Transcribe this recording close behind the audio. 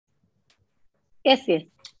Yes, yes.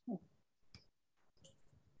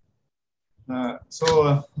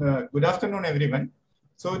 Good afternoon, everyone.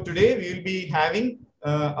 So today we will be having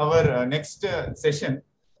our next session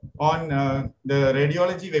on the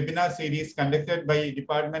radiology webinar series conducted by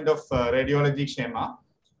Department of Radiology, Shema.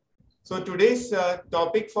 So today's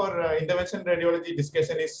topic for interventional radiology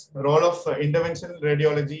discussion is role of interventional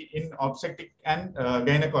radiology in obstetrics and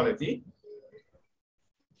gynecology.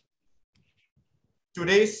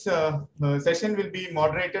 Today's session will be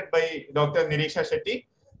moderated by Dr. Nitte Shetty,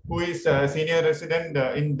 who is a senior resident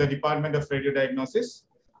in the Department of Radiodiagnosis.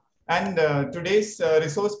 And today's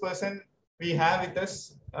resource person we have with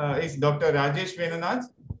us is Dr. Rajesh Venunath.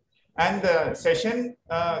 And the session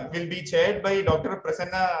will be chaired by Dr.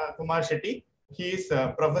 Prasanna Kumar Shetty. He is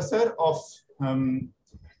a professor of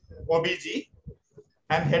OBG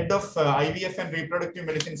and head of IVF and Reproductive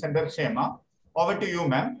Medicine Center, Shema. Over to you,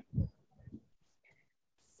 ma'am.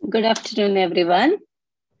 Good afternoon, everyone.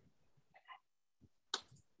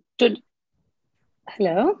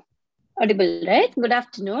 Hello, audible, right? Good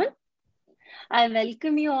afternoon. I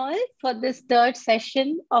welcome you all for this third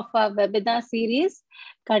session of our webinar series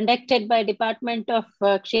conducted by Department of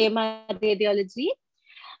Shema Radiology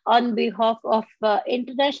on behalf of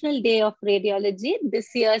International Day of Radiology, this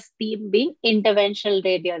year's theme being Interventional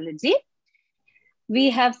Radiology. We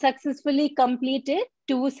have successfully completed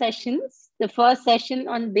 2 sessions. The first session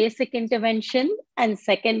on basic intervention and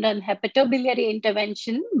second on hepatobiliary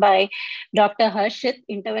intervention by Dr. Harshit,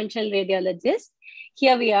 interventional radiologist.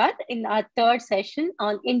 Here we are in our third session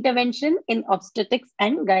on intervention in obstetrics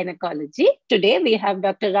and gynecology. Today we have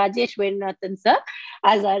Dr. Rajesh Venunathan sir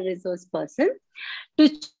as our resource person.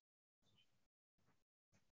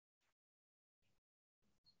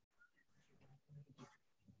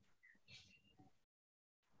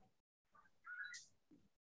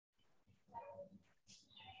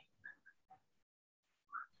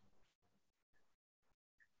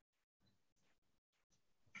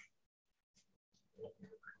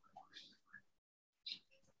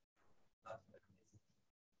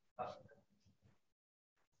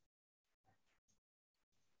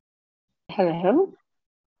 Hello.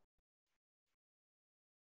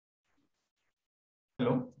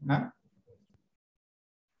 Hello, ma'am.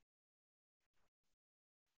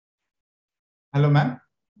 Hello, ma'am.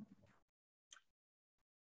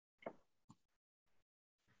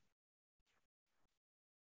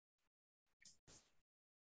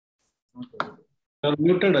 You're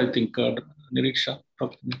muted, I think, Nirisha.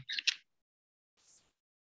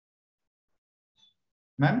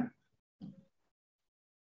 Ma'am?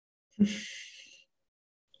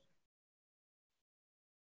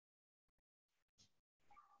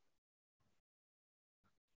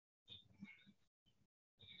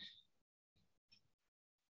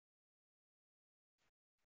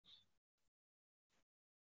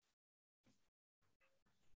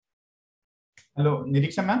 Hello,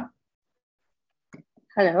 Nirisha, ma'am?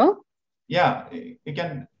 Hello. Yeah, you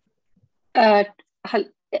can.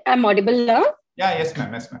 I'm audible now? Yeah, yes,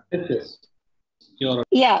 ma'am. Yes, ma'am. Yes. You're...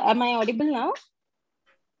 Yeah, am I audible now?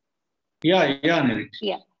 Yeah, Nirisha.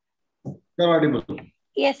 Yeah. You're audible.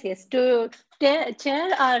 Yes. To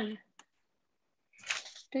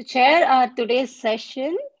chair our today's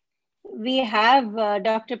session, we have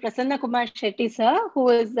Dr. Prasanna Kumar Shetty sir, who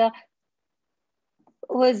is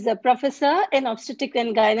a professor in obstetrics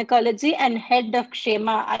and gynecology and head of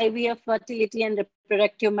Shema IVF Fertility and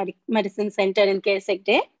Reproductive Medicine Center in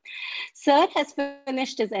Kesegde. Sir has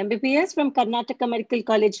finished his MBBS from Karnataka Medical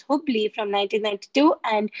College, Hubli from 1992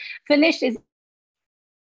 and finished his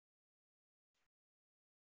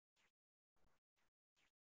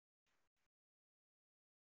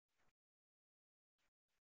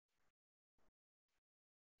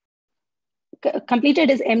completed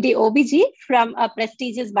his MD OBG from a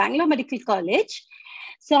prestigious Bangalore Medical College.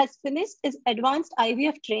 So has finished his advanced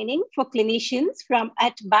IVF training for clinicians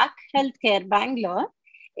at Back Healthcare Bangalore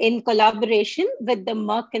in collaboration with the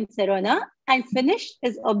Merck and Serona, and finished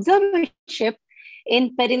his observership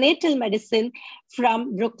in perinatal medicine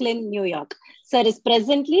from Brooklyn, New York. Sir is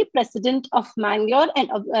presently president of Mangalore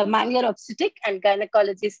Obstetric and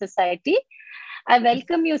Gynecology Society. I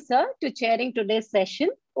welcome you, sir, to chairing today's session.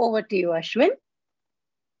 Over to you, Ashwin.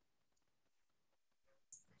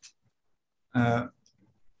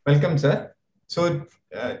 Welcome, sir. So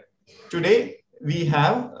today we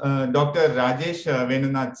have Dr. Rajesh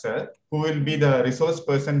Venunath, sir, who will be the resource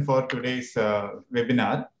person for today's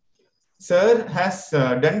webinar. Sir has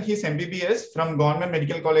done his MBBS from Government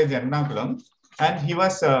Medical College, Ernakulam, and he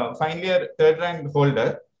was a final year third rank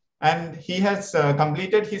holder. And he has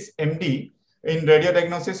completed his MD in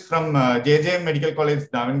radiodiagnosis from JJM Medical College,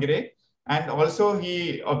 Davangere, And also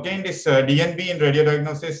he obtained his DNB in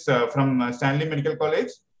radiodiagnosis from Stanley Medical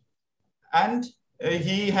College. And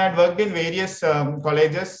he had worked in various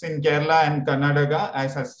colleges in Kerala and Karnataka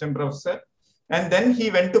as assistant professor. And then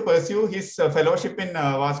he went to pursue his fellowship in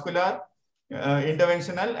vascular,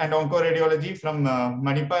 interventional and oncoradiology from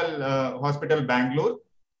Manipal Hospital, Bangalore,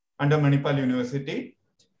 under Manipal University.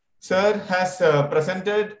 Sir has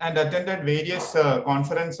presented and attended various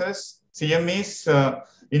conferences, CMEs,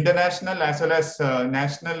 international as well as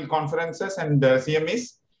national conferences and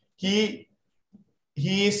CMEs. He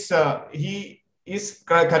is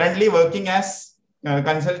currently working as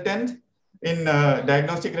consultant in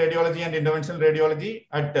diagnostic radiology and interventional radiology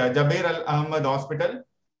at Jaber Al Ahmad Hospital,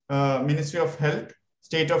 Ministry of Health,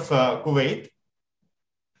 State of Kuwait.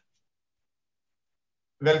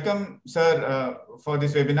 Welcome, sir, for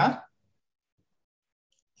this webinar.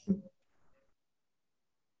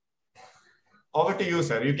 Over to you,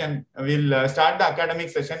 sir. We'll start the academic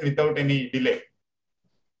session without any delay.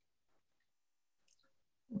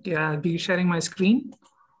 Okay, I'll be sharing my screen.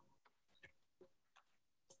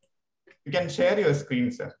 You can share your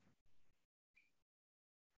screen, sir.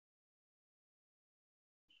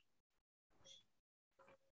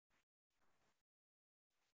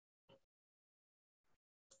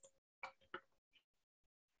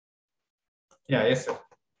 Yeah, yes, sir.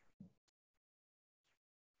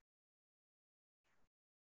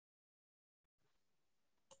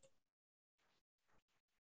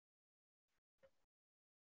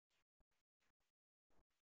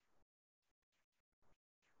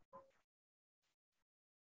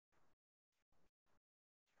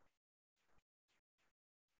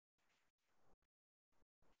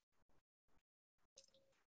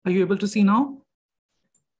 Are you able to see now?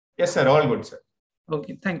 Yes, sir. All good, sir.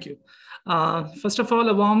 Okay, thank you. First of all,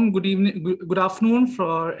 a warm good evening, good afternoon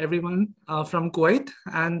for everyone from Kuwait.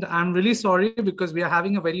 And I'm really sorry because we are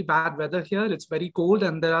having a very bad weather here. It's very cold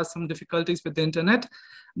and there are some difficulties with the internet,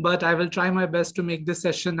 but I will try my best to make this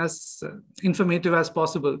session as informative as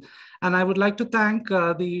possible. And I would like to thank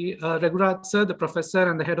the Raghurat sir, the professor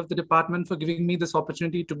and the head of the department for giving me this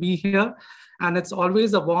opportunity to be here. And it's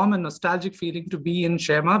always a warm and nostalgic feeling to be in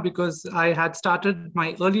SHEMA because I had started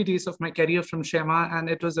my early days of my career from SHEMA,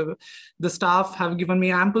 and it was the staff have given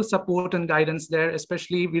me ample support and guidance there,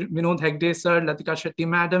 especially Vinod Hegde sir, Latika Shetty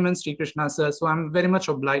madam and Sri Krishna sir. So I'm very much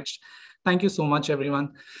obliged. Thank you so much,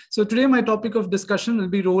 everyone. So today my topic of discussion will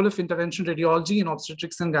be role of interventional radiology in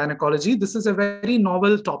obstetrics and gynecology. This is a very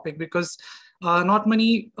novel topic because not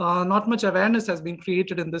much awareness has been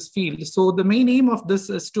created in this field. So the main aim of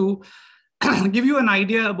this is to give you an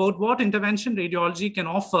idea about what intervention radiology can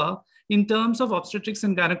offer in terms of obstetrics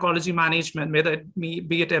and gynecology management, whether it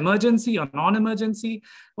be it emergency or non-emergency,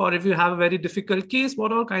 or if you have a very difficult case,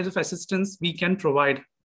 what all kinds of assistance we can provide.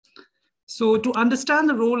 So to understand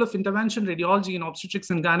the role of intervention radiology in obstetrics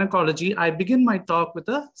and gynecology, I begin my talk with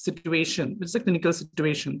a situation, which is a clinical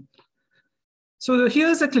situation. So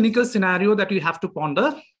here's a clinical scenario that you have to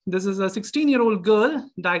ponder. This is a 16-year-old girl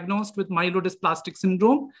diagnosed with myelodysplastic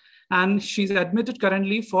syndrome, and she's admitted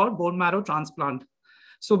currently for bone marrow transplant.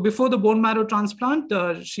 So before the bone marrow transplant,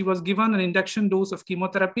 she was given an induction dose of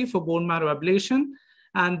chemotherapy for bone marrow ablation.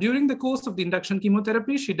 And during the course of the induction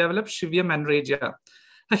chemotherapy, she developed severe menorrhagia.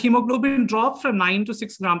 Her hemoglobin dropped from 9 to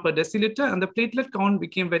 6 grams per deciliter, and the platelet count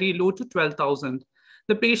became very low to 12,000.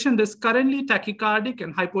 The patient is currently tachycardic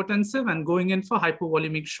and hypotensive and going in for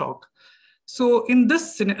hypovolemic shock. So in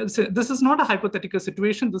this is not a hypothetical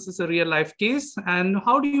situation. This is a real life case. And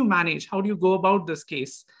how do you manage? How do you go about this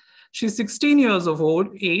case? She's 16 years of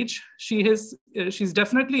age. She's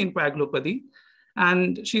definitely in coagulopathy,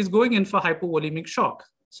 and she's going in for hypovolemic shock.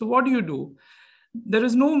 So what do? There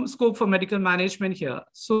is no scope for medical management here.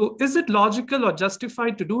 So is it logical or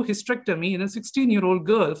justified to do hysterectomy in a 16-year-old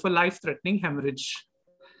girl for life-threatening hemorrhage?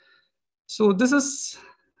 So this is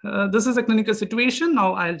a clinical situation.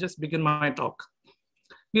 Now I'll just begin my talk.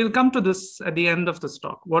 We'll come to this at the end of this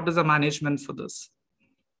talk. What is the management for this?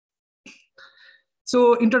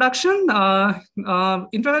 So introduction,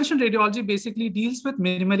 intervention radiology basically deals with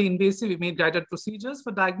minimally invasive image-guided procedures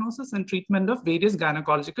for diagnosis and treatment of various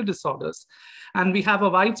gynecological disorders. And we have a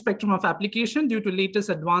wide spectrum of application due to latest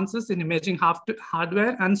advances in imaging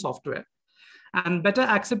hardware and software, and better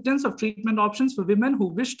acceptance of treatment options for women who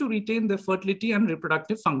wish to retain their fertility and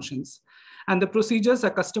reproductive functions. And the procedures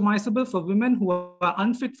are customizable for women who are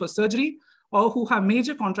unfit for surgery or who have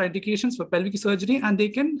major contraindications for pelvic surgery, and they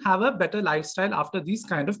can have a better lifestyle after these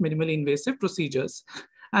kind of minimally invasive procedures.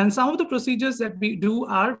 And some of the procedures that we do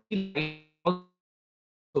are they're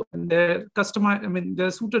customized,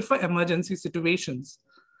 they're suited for emergency situations.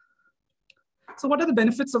 So what are the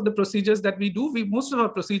benefits of the procedures that we do? Most of our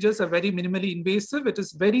procedures are very minimally invasive. It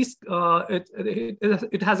is very,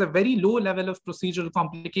 it has a very low level of procedural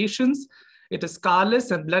complications. It is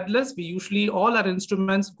scarless and bloodless. We usually, all our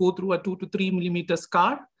instruments go through a 2 to 3 millimeter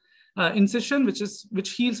scar incision,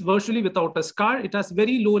 which heals virtually without a scar. It has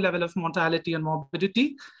very low level of mortality and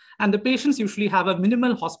morbidity. And the patients usually have a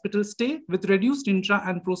minimal hospital stay with reduced intra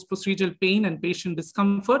and post-procedural pain and patient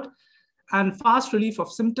discomfort and fast relief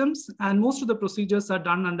of symptoms. And most of the procedures are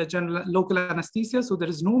done under general local anesthesia. So there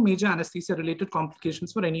is no major anesthesia related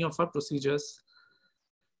complications for any of our procedures.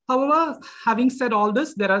 However, having said all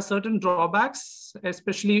this, there are certain drawbacks,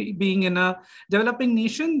 especially being in a developing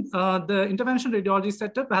nation. The interventional radiology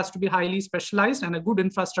setup has to be highly specialized and a good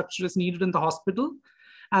infrastructure is needed in the hospital.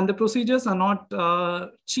 And the procedures are not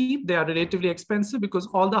cheap. They are relatively expensive because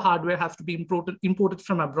all the hardware have to be imported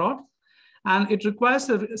from abroad. And it requires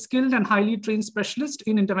a skilled and highly trained specialist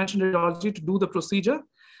in interventional radiology to do the procedure.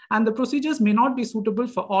 And the procedures may not be suitable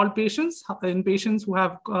for all patients. In patients who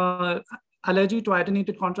have allergy to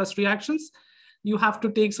iodinated contrast reactions, you have to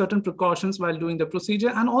take certain precautions while doing the procedure.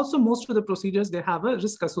 And also most of the procedures, they have a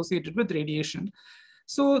risk associated with radiation.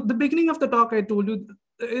 So the beginning of the talk, I told you,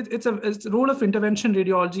 it's a role of intervention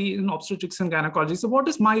radiology in obstetrics and gynecology. So what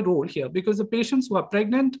is my role here? Because the patients who are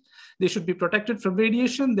pregnant, they should be protected from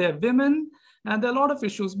radiation. They're women, and there are a lot of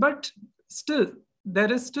issues. But still,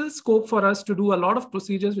 there is still scope for us to do a lot of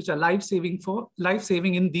procedures which are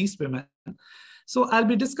life-saving in these women. So I'll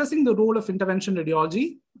be discussing the role of intervention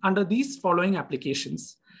radiology under these following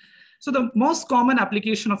applications. So the most common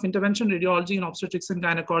application of intervention radiology in obstetrics and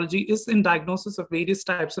gynecology is in diagnosis of various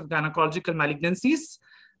types of gynecological malignancies.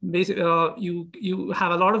 You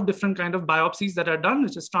have a lot of different kind of biopsies that are done,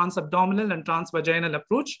 which is transabdominal and transvaginal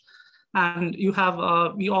approach. And you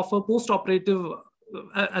have, we offer post-operative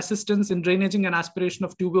assistance in drainaging and aspiration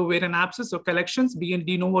of tubo-ovarian abscess or collections, be it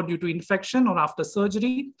de novo due to infection or after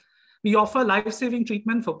surgery. We offer life-saving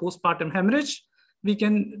treatment for postpartum hemorrhage. We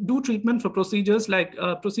can do treatment for procedures like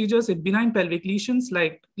procedures in benign pelvic lesions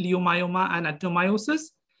like leiomyoma and adenomyosis,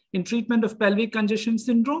 in treatment of pelvic congestion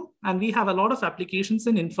syndrome. And we have a lot of applications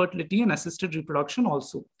in infertility and assisted reproduction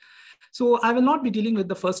also. So I will not be dealing with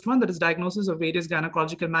the first one, that is diagnosis of various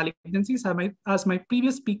gynecological malignancies, as my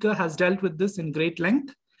previous speaker has dealt with this in great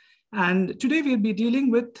length. And today we'll be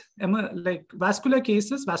dealing with like vascular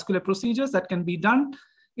cases, vascular procedures that can be done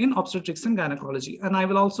in obstetrics and gynecology. And I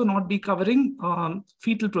will also not be covering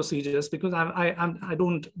fetal procedures because I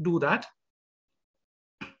don't do that.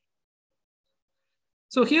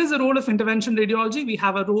 So here's the role of intervention radiology. We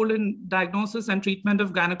have a role in diagnosis and treatment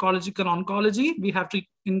of gynecological oncology. We have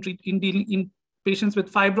in patients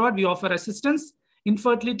with fibroid, we offer assistance,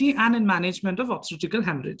 infertility, and in management of obstetrical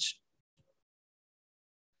hemorrhage.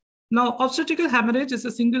 Now, obstetrical hemorrhage is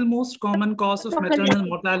the single most common cause of maternal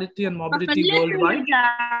mortality and morbidity worldwide.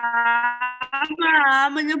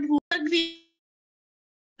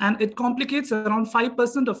 And it complicates around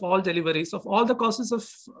 5% of all deliveries. Of all the causes of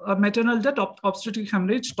maternal death, obstetric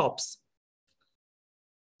hemorrhage tops.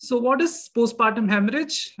 So what is postpartum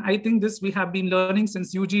hemorrhage? I think this we have been learning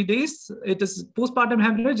since UG days. It is postpartum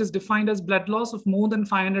hemorrhage is defined as blood loss of more than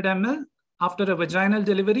 500 ml after a vaginal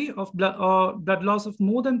delivery, of blood loss of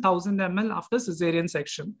more than 1000 ml after cesarean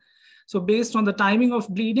section. So based on the timing of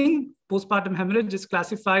bleeding, postpartum hemorrhage is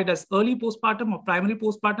classified as early postpartum or primary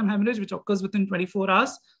postpartum hemorrhage, which occurs within 24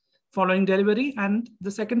 hours following delivery, and the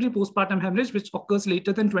secondary postpartum hemorrhage, which occurs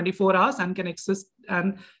later than 24 hours and can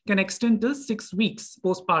extend till 6 weeks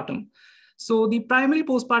postpartum. So the primary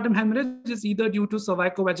postpartum hemorrhage is either due to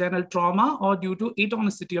cervicovaginal trauma or due to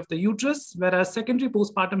atonicity of the uterus, whereas secondary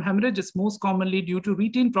postpartum hemorrhage is most commonly due to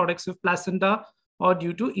retained products of placenta or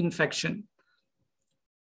due to infection.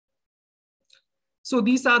 So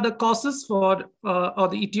these are the causes for, or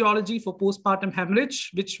the etiology for postpartum hemorrhage,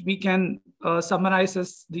 which we can summarize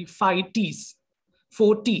as the 4 T's.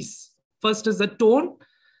 First is the tone.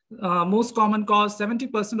 Most common cause,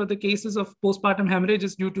 70% of the cases of postpartum hemorrhage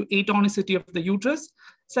is due to atonicity of the uterus.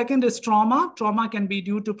 Second is trauma. Trauma can be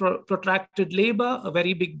due to protracted labor, a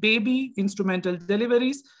very big baby, instrumental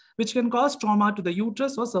deliveries, which can cause trauma to the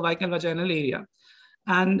uterus or cervical vaginal area.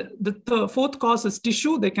 And the fourth cause is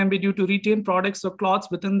tissue. They can be due to retained products or clots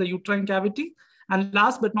within the uterine cavity. And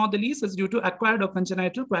last but not the least is due to acquired or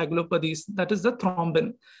congenital coagulopathies, that is the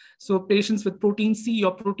thrombin. So patients with protein C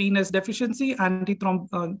or protein S deficiency,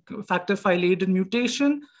 factor V laden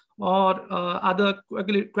mutation, or other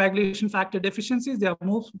coagulation factor deficiencies, they are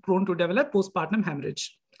more prone to develop postpartum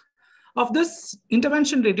hemorrhage. Of this,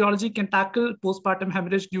 intervention radiology can tackle postpartum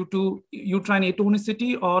hemorrhage due to uterine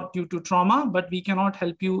atonicity or due to trauma, but we cannot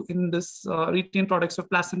help you in this retained products of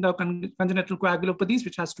placenta congenital coagulopathies,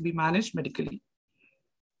 which has to be managed medically.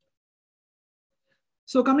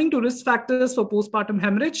 So coming to risk factors for postpartum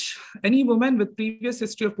hemorrhage, any woman with previous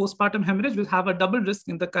history of postpartum hemorrhage will have a double risk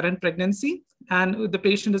in the current pregnancy. And if the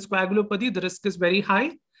patient is coagulopathy, the risk is very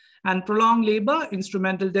high. And prolonged labor,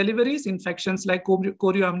 instrumental deliveries, infections like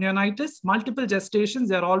chorioamnionitis, multiple gestations,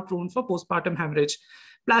 they're all prone for postpartum hemorrhage.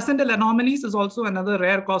 Placental anomalies is also another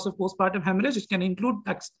rare cause of postpartum hemorrhage. It can include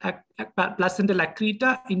placental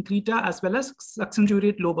accreta, increta, as well as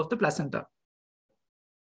succinturate lobe of the placenta.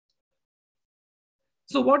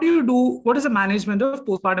 So what do you do? What is the management of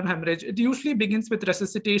postpartum hemorrhage? It usually begins with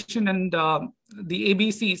resuscitation and the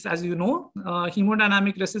ABCs, as you know,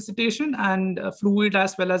 hemodynamic resuscitation and fluid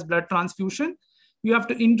as well as blood transfusion. You have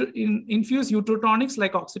to infuse uterotonics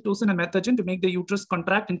like oxytocin and methogen to make the uterus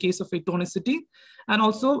contract in case of atonicity, and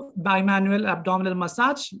also bimanual abdominal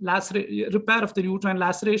massage, repair of the uterine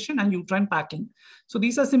laceration, and uterine packing. So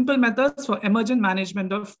these are simple methods for emergent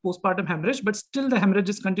management of postpartum hemorrhage, but still the hemorrhage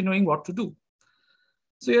is continuing. What to do?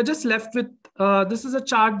 So you're just left with, this is a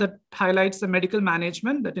chart that highlights the medical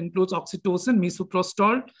management that includes oxytocin,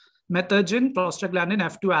 misoprostol, methogen, prostaglandin,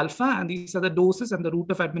 F2 alpha, and these are the doses and the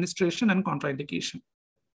route of administration and contraindication.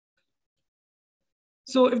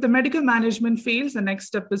 So if the medical management fails, the next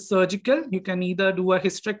step is surgical. You can either do a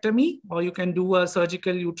hysterectomy, or you can do a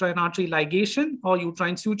surgical uterine artery ligation or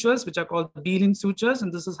uterine sutures, which are called Beeline sutures,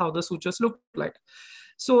 and this is how the sutures look like.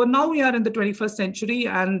 So now we are in the 21st century,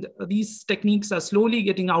 and these techniques are slowly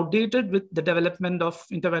getting outdated with the development of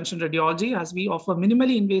interventional radiology, as we offer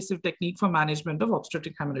minimally invasive technique for management of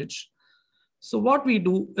obstetric hemorrhage. So what we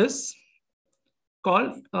do is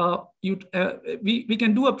called, we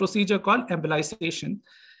can do a procedure called embolization.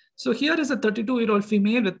 So here is a 32-year-old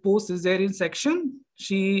female with post-cesarean section.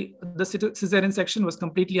 The cesarean section was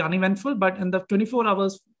completely uneventful, but in the 24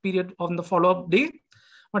 hours period on the follow-up day,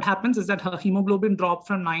 what happens is that her hemoglobin dropped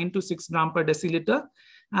from 9 to 6 grams per deciliter.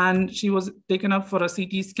 And she was taken up for a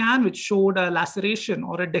CT scan, which showed a laceration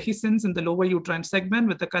or a dehiscence in the lower uterine segment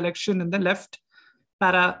with a collection in the left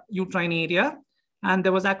para-uterine area. And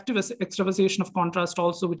there was active extravasation of contrast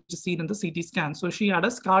also, which is seen in the CT scan. So she had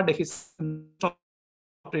a scar dehiscence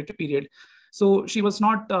operative period. So she was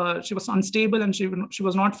not, she was unstable, and she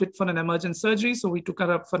was not fit for an emergent surgery. So we took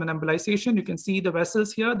her up for an embolization. You can see the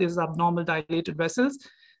vessels here. These are abnormal dilated vessels.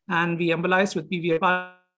 And we embolized with PVI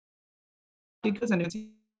particles, and you can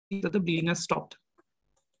see that the bleeding has stopped.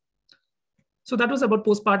 So that was about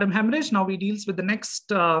postpartum hemorrhage. Now we deal with the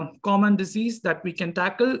next common disease that we can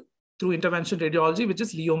tackle through interventional radiology, which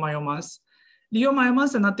is leiomyomas.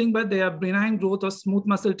 Leiomyomas are nothing but they are benign growth of smooth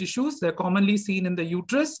muscle tissues. They're commonly seen in the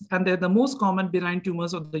uterus, and they're the most common benign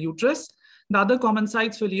tumors of the uterus. The other common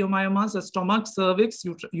sites for leiomyomas are stomach, cervix,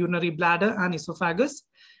 urinary bladder, and esophagus.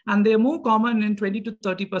 And they're more common in 20 to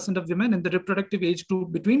 30% of women in the reproductive age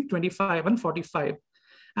group between 25 and 45.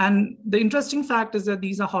 And the interesting fact is that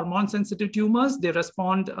these are hormone-sensitive tumors. They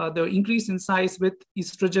respond, they increase in size with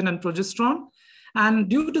estrogen and progesterone. And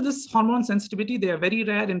due to this hormone sensitivity, they are very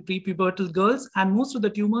rare in prepubertal girls, and most of the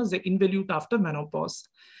tumors, they involute after menopause.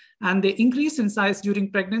 And they increase in size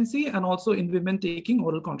during pregnancy and also in women taking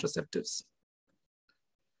oral contraceptives.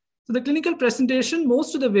 So the clinical presentation,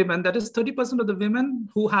 most of the women, that is 30% of the women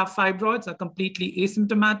who have fibroids, are completely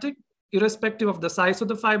asymptomatic, irrespective of the size of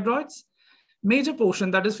the fibroids. Major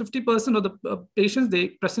portion, that is 50% of the patients, they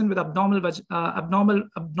present with abnormal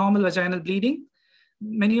vaginal bleeding.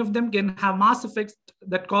 Many of them can have mass effects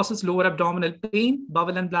that causes lower abdominal pain,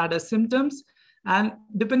 bowel and bladder symptoms. And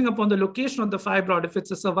depending upon the location of the fibroid, if it's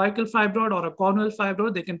a cervical fibroid or a corneal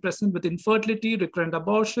fibroid, they can present with infertility, recurrent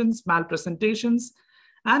abortions, malpresentations.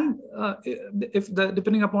 And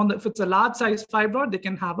depending upon if it's a large size fibroid, they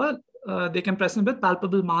can have they can present with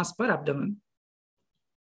palpable mass per abdomen.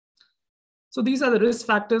 So these are the risk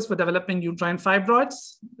factors for developing uterine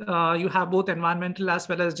fibroids. You have both environmental as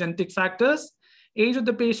well as genetic factors. Age of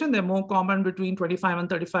the patient, they're more common between 25 and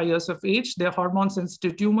 35 years of age. They're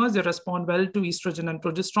hormone-sensitive tumors. They respond well to estrogen and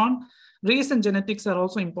progesterone. Race and genetics are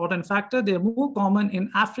also important factor. They're more common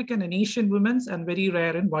in African and Asian women and very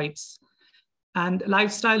rare in whites. And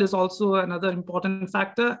lifestyle is also another important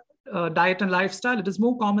factor. Diet and lifestyle, it is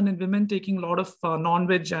more common in women taking a lot of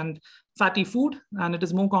non-veg and fatty food, and it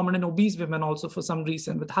is more common in obese women also for some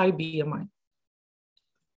reason with high BMI.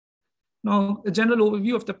 Now, a general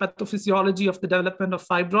overview of the pathophysiology of the development of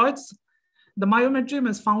fibroids. The myometrium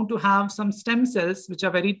is found to have some stem cells which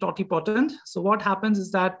are very totipotent. So what happens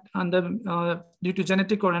is that due to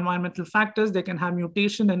genetic or environmental factors, they can have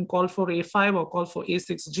mutation in call4A5 or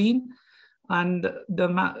call4A6 gene. And the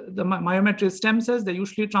myometrial stem cells, they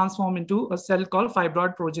usually transform into a cell called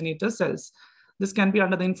fibroid progenitor cells. This can be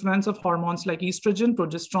under the influence of hormones like estrogen,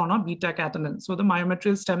 progesterone, or beta-catenin. So the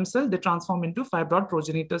myometrial stem cell, they transform into fibroid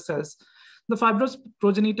progenitor cells. The fibroid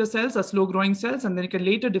progenitor cells are slow-growing cells, and they can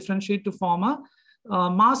later differentiate to form a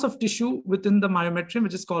mass of tissue within the myometrium,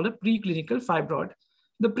 which is called a preclinical fibroid.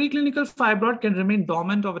 The preclinical fibroid can remain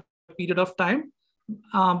dormant over a period of time,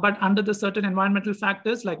 but under the certain environmental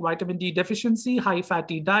factors like vitamin D deficiency, high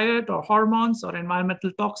fatty diet, or hormones or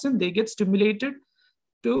environmental toxin, they get stimulated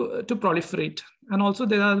to proliferate. And also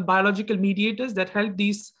there are biological mediators that help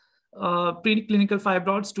these preclinical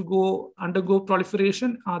fibroids to undergo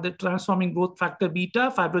proliferation, the transforming growth factor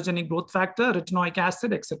beta, fibrogenic growth factor, retinoic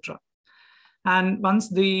acid, etc. And once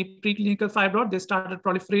the preclinical fibroid, they started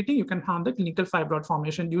proliferating, you can have the clinical fibroid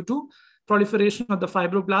formation due to proliferation of the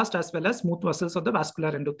fibroblast as well as smooth muscles of the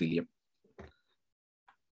vascular endothelium.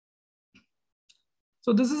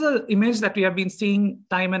 So this is an image that we have been seeing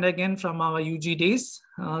time and again from our UG days.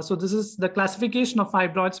 So this is the classification of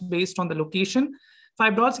fibroids based on the location.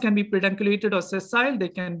 Fibroids can be pedunculated or sessile. They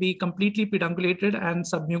can be completely pedunculated and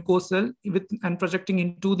submucosal and projecting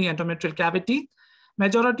into the endometrial cavity.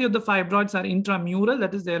 Majority of the fibroids are intramural,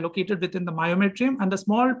 that is, they are located within the myometrium, and a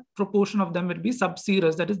small proportion of them will be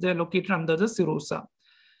subserous, that is, they are located under the serosa.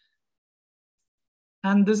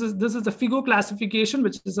 And this is the FIGO classification,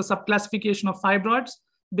 which is a subclassification of fibroids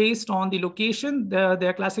based on the location. They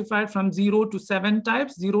are classified from 0 to 7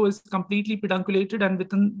 types. 0 is completely pedunculated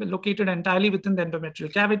and located entirely within the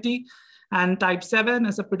endometrial cavity. And type 7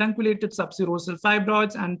 is a pedunculated subserosal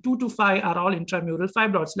fibroids, and 2 to 5 are all intramural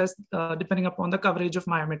fibroids, less depending upon the coverage of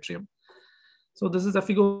myometrium. So this is a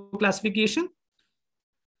FIGO classification.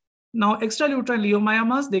 Now, extrauterine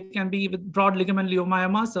leiomyomas, they can be with broad ligament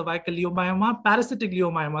leiomyoma, cervical leiomyoma, parasitic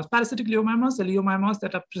leiomyomas. Parasitic leiomyomas are leiomyomas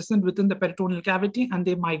that are present within the peritoneal cavity, and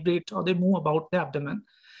they migrate or they move about the abdomen.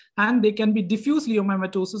 And they can be diffuse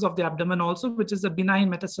leiomyomatosis of the abdomen also, which is a benign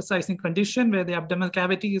metastasizing condition where the abdominal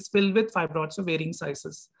cavity is filled with fibroids of varying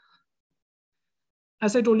sizes.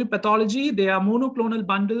 As I told you, pathology, they are monoclonal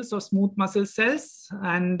bundles of smooth muscle cells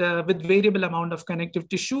and with variable amount of connective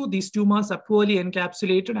tissue. These tumors are poorly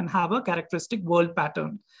encapsulated and have a characteristic whorl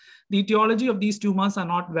pattern. The etiology of these tumors are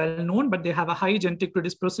not well known, but they have a high genetic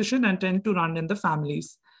predisposition and tend to run in the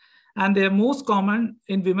families. And they are most common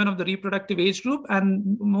in women of the reproductive age group.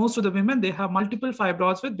 And most of the women, they have multiple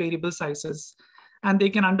fibroids with variable sizes. And they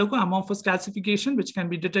can undergo amorphous calcification, which can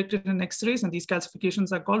be detected in X-rays. And these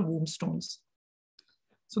calcifications are called womb stones.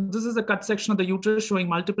 So this is a cut section of the uterus showing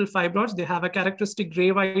multiple fibroids. They have a characteristic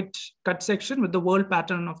gray-white cut section with the whorl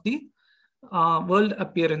pattern of the whorled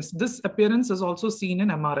appearance. This appearance is also seen in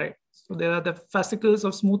MRI. So there are the fascicles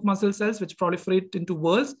of smooth muscle cells which proliferate into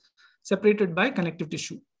whorls separated by connective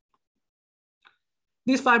tissue.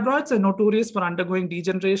 These fibroids are notorious for undergoing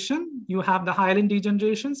degeneration. You have the hyaline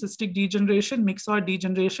degeneration, cystic degeneration, myxoid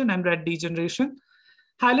degeneration, and red degeneration.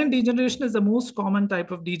 Hyaline degeneration is the most common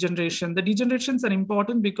type of degeneration. The degenerations are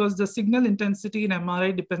important because the signal intensity in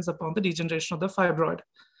MRI depends upon the degeneration of the fibroid.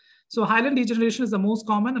 So hyaline degeneration is the most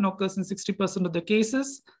common and occurs in 60% of the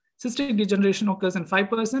cases. Cystic degeneration occurs in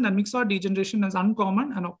 5%, and myxoid degeneration is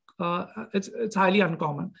uncommon and it's highly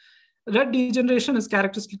uncommon. Red degeneration is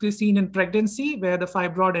characteristically seen in pregnancy, where the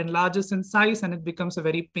fibroid enlarges in size and it becomes a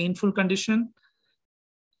very painful condition.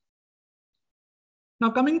 Now,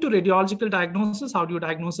 coming to radiological diagnosis, how do you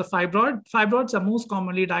diagnose a fibroid? Fibroids are most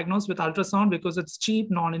commonly diagnosed with ultrasound because it's cheap,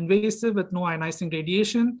 non-invasive, with no ionizing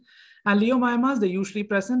radiation. And leiomyomas, they're usually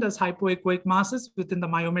present as hypoechoic masses within the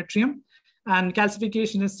myometrium. And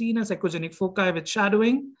calcification is seen as echogenic foci with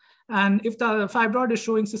shadowing. And if the fibroid is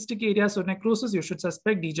showing cystic areas or necrosis, you should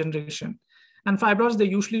suspect degeneration. And fibroids, they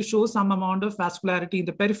usually show some amount of vascularity in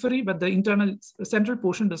the periphery, but the internal central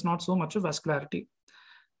portion does not show much of vascularity.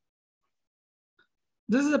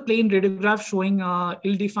 This is a plain radiograph showing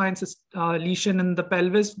ill-defined lesion in the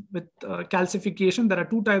pelvis with calcification. There are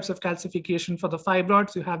two types of calcification for the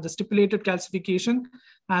fibroids. You have the stipulated calcification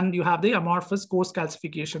and you have the amorphous coarse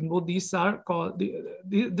calcification. Both these are called,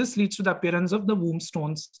 this leads to the appearance of the womb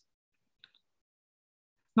stones.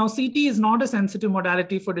 Now, CT is not a sensitive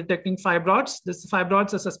modality for detecting fibroids. These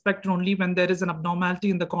fibroids are suspected only when there is an abnormality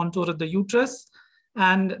in the contour of the uterus.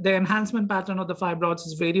 And the enhancement pattern of the fibroids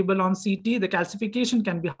is variable on CT. The calcification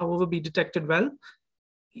can be, however, be detected well.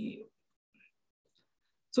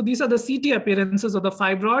 So these are the CT appearances of the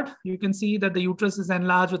fibroid. You can see that the uterus is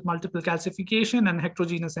enlarged with multiple calcification and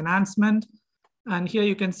heterogeneous enhancement. And here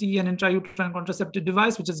you can see an intrauterine contraceptive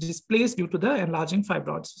device, which is displaced due to the enlarging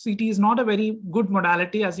fibroids. So CT is not a very good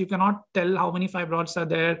modality, as you cannot tell how many fibroids are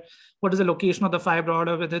there, what is the location of the fibroid,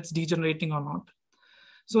 or whether it's degenerating or not.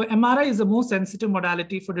 So MRI is the most sensitive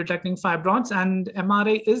modality for detecting fibroids, and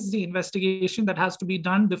MRI is the investigation that has to be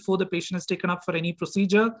done before the patient is taken up for any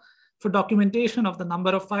procedure for documentation of the number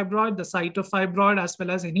of fibroid, the site of fibroid, as well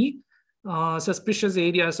as any suspicious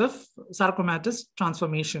areas of sarcomatous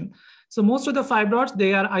transformation. So most of the fibroids,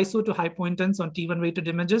 they are iso to hypointense on T1 weighted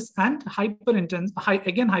images and hyperintense,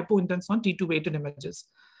 again hypointense on T2 weighted images.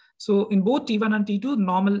 So in both T1 and T2,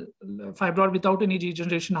 normal fibroid without any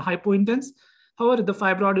degeneration are hypointense. However, if the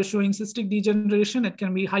fibroid is showing cystic degeneration, it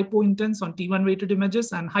can be hypointense on T1 weighted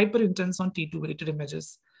images and hyperintense on T2 weighted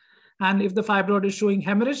images. And if the fibroid is showing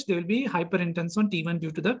hemorrhage, they will be hyperintense on T1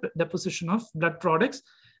 due to the deposition of blood products.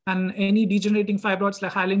 And any degenerating fibroids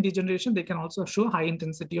like hyaline degeneration, they can also show high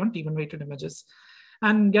intensity on T1 weighted images.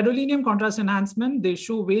 And gadolinium contrast enhancement, they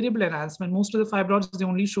show variable enhancement. Most of the fibroids, they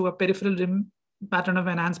only show a peripheral rim pattern of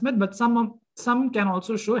enhancement, but some can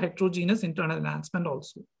also show heterogeneous internal enhancement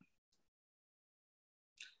also.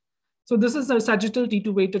 So this is a sagittal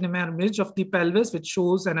T2 weighted image of the pelvis, which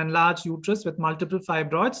shows an enlarged uterus with multiple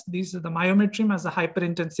fibroids. These are the myometrium as a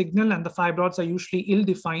hyperintense signal, and the fibroids are usually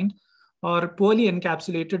ill-defined or poorly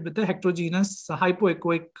encapsulated with the heterogeneous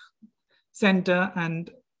hypoechoic center.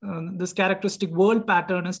 And this characteristic whorl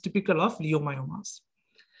pattern is typical of leiomyomas.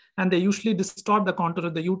 And they usually distort the contour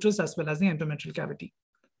of the uterus as well as the endometrial cavity.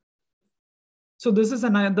 So this is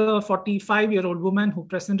another 45-year-old woman who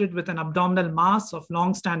presented with an abdominal mass of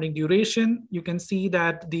long-standing duration. You can see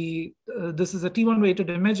that this is a T1 weighted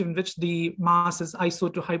image in which the mass is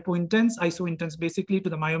iso to hypointense, isointense basically to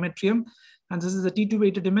the myometrium. And this is a T2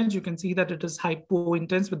 weighted image. You can see that it is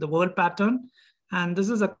hypointense with the whorl pattern. And this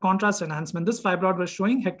is a contrast enhancement. This fibroid was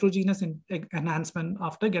showing heterogeneous enhancement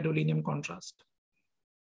after gadolinium contrast.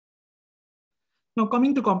 Now,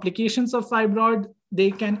 coming to complications of fibroid,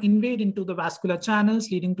 they can invade into the vascular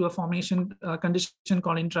channels, leading to a formation condition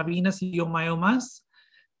called intravenous leiomyomas.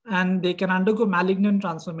 And they can undergo malignant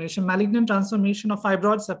transformation. Malignant transformation of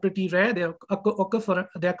fibroids are pretty rare. They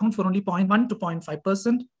account for only 0.1 to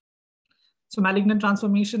 0.5%. So malignant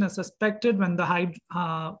transformation is suspected when the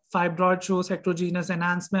fibroid shows heterogeneous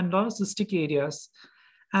enhancement or cystic areas.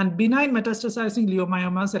 And benign metastasizing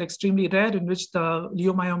leiomyomas are extremely rare, in which the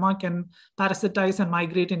leiomyoma can parasitize and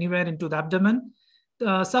migrate anywhere into the abdomen.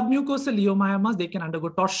 Submucosal leiomyomas, they can undergo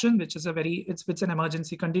torsion, which is it's an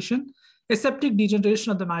emergency condition. Aseptic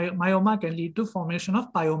degeneration of the myoma can lead to formation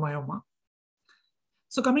of pyomyoma.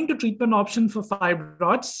 So coming to treatment option for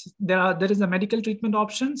fibroids, there is a medical treatment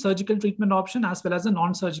option, surgical treatment option, as well as a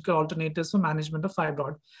non-surgical alternatives for management of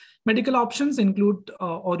fibroid. Medical options include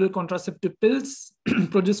oral contraceptive pills,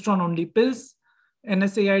 progesterone-only pills,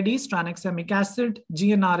 NSAIDs, tranexamic acid,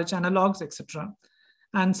 GnRH analogs, etc.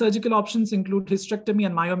 And surgical options include hysterectomy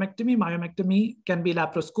and myomectomy. Myomectomy can be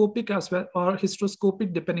laparoscopic as well or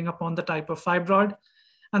hysteroscopic, depending upon the type of fibroid.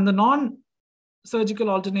 And the non-surgical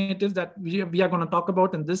alternatives that we are going to talk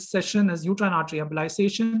about in this session is uterine artery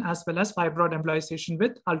embolization, as well as fibroid embolization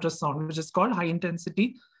with ultrasound, which is called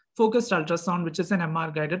high-intensity focused ultrasound, which is an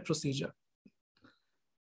MR-guided procedure.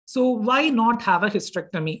 So why not have a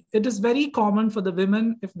hysterectomy? It is very common for the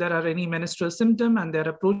women, if there are any menstrual symptom and they're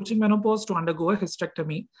approaching menopause, to undergo a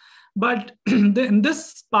hysterectomy. But in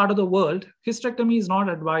this part of the world, hysterectomy is not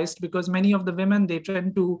advised because many of the women, they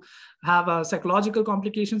tend to have psychological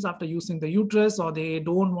complications after using the uterus, or they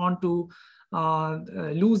don't want to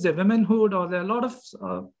lose their womanhood, or there are a lot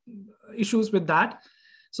of issues with that.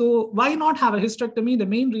 So why not have a hysterectomy? The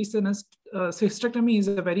main reason is hysterectomy is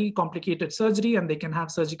a very complicated surgery, and they can have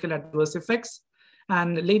surgical adverse effects.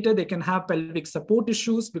 And later they can have pelvic support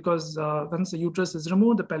issues because once the uterus is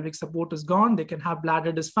removed, the pelvic support is gone. They can have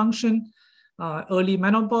bladder dysfunction, early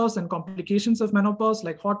menopause and complications of menopause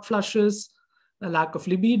like hot flushes, a lack of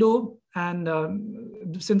libido. And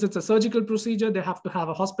since it's a surgical procedure, they have to have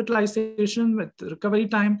a hospitalization with recovery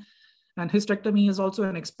time. And hysterectomy is also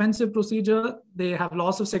an expensive procedure. They have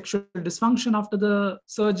loss of sexual dysfunction after the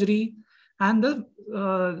surgery, and the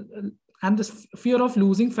fear of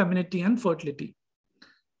losing femininity and fertility.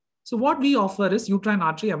 So what we offer is uterine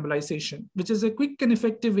artery embolization, which is a quick and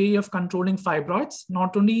effective way of controlling fibroids.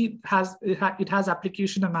 Not only has it has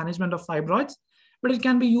application and management of fibroids, but it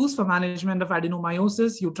can be used for management of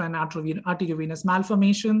adenomyosis, uterine arteriovenous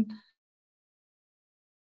malformation.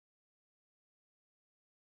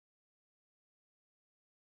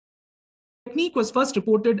 The technique was first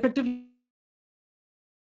reported effectively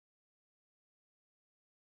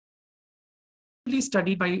extensively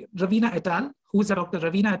studied by Ravina et al., who is a Dr.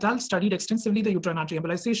 Ravina et al., studied extensively the uterine artery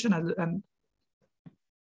embolization and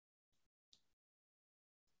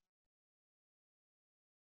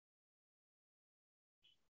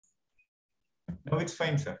No, it's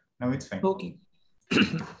fine, sir. No, it's fine. okay.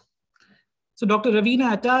 So Dr.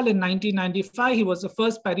 Ravina et al. In 1995, he was the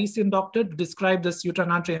first Parisian doctor to describe this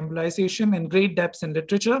uterine artery embolization in great depth in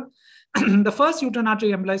literature. The first uterine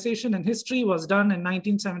artery embolization in history was done in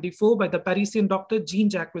 1974 by the Parisian doctor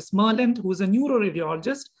Jean-Jacques Merland, who is a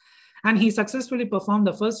neuroradiologist, and he successfully performed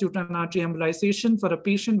the first uterine artery embolization for a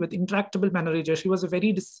patient with intractable menorrhagia. She was a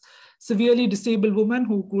very severely disabled woman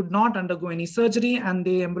who could not undergo any surgery, and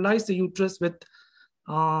they embolized the uterus with,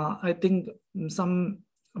 I think, some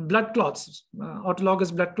blood clots,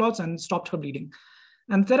 autologous blood clots, and stopped her bleeding.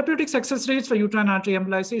 And therapeutic success rates for uterine artery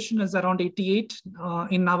embolization is around 88.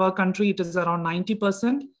 In our country, it is around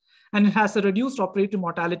 90%, and it has a reduced operative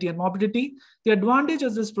mortality and morbidity. The advantage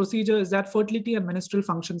of this procedure is that fertility and menstrual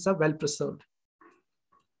functions are well preserved.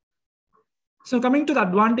 So coming to the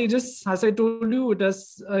advantages, as I told you,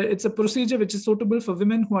 it's a procedure which is suitable for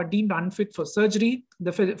women who are deemed unfit for surgery.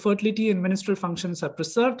 The fertility and menstrual functions are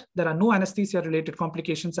preserved. There are no anesthesia-related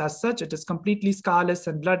complications as such. It is completely scarless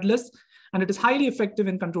and bloodless, and it is highly effective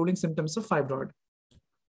in controlling symptoms of fibroid.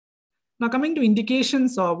 Now coming to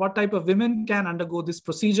indications or what type of women can undergo this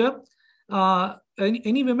procedure,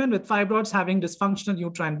 any women with fibroids having dysfunctional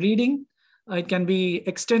uterine bleeding. It can be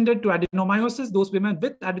extended to adenomyosis. Those women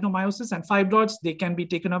with adenomyosis and fibroids, they can be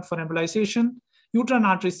taken up for embolization. Uterine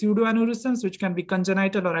artery pseudoaneurysms, which can be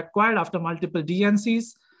congenital or acquired after multiple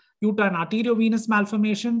DNCs. Uterine arteriovenous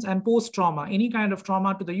malformations, and post-trauma. Any kind of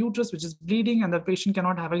trauma to the uterus which is bleeding and the patient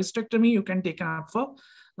cannot have a hysterectomy, you can take up for,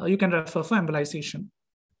 you can refer for embolization.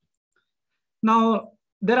 Now,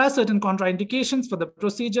 there are certain contraindications for the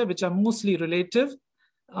procedure which are mostly relative.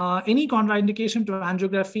 Any contraindication to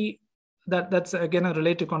angiography, that's again a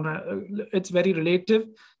relative, it's very relative.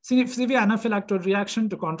 Severe anaphylactic reaction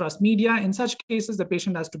to contrast media. In such cases, the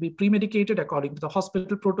patient has to be pre-medicated according to the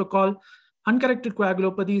hospital protocol. Uncorrected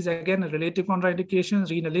coagulopathy is again a relative contraindication.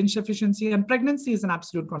 Renal insufficiency, and pregnancy is an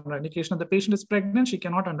absolute contraindication. If the patient is pregnant, she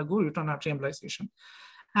cannot undergo uterine artery embolization.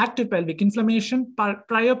 Active pelvic inflammation,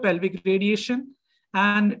 prior pelvic radiation,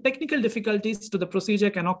 and technical difficulties to the procedure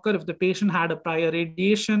can occur if the patient had a prior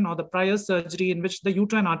radiation or the prior surgery in which the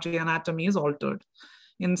uterine artery anatomy is altered.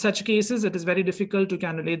 In such cases, it is very difficult to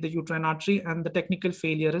cannulate the uterine artery and the technical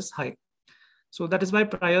failure is high. So that is why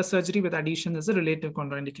prior surgery with adhesion is a relative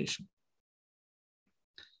contraindication.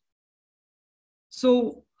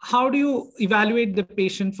 So how do you evaluate the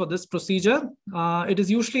patient for this procedure? It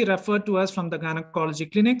is usually referred to us from the gynecology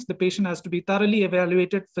clinics. The patient has to be thoroughly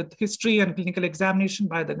evaluated with history and clinical examination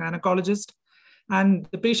by the gynecologist. And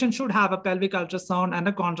the patient should have a pelvic ultrasound and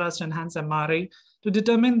a contrast-enhanced MRI to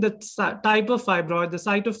determine the type of fibroid, the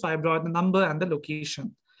site of fibroid, the number, and the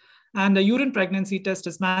location. And a urine pregnancy test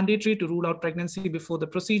is mandatory to rule out pregnancy before the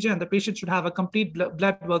procedure. And the patient should have a complete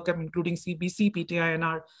blood workup, including CBC,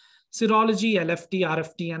 PTINR, serology, LFT,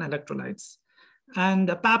 RFT, and electrolytes. And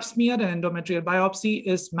a pap smear and endometrial biopsy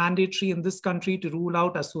is mandatory in this country to rule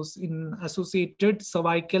out associated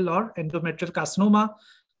cervical or endometrial carcinoma,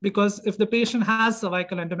 because if the patient has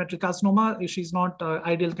cervical endometrial carcinoma, she's not an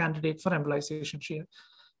ideal candidate for embolization.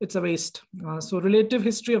 It's a waste. So relative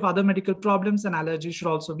history of other medical problems and allergies should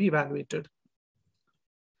also be evaluated.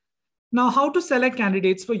 Now, how to select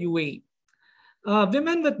candidates for UAE?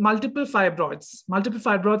 Women with multiple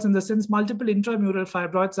fibroids in the sense multiple intramural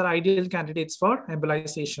fibroids are ideal candidates for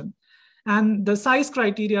embolization. And the size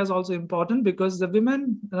criteria is also important because the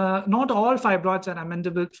women, not all fibroids are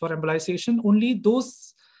amendable for embolization, only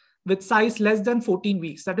those with size less than 14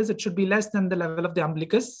 weeks. That is, it should be less than the level of the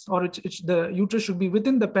umbilicus, or the uterus should be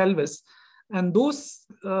within the pelvis. And those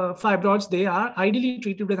fibroids, they are ideally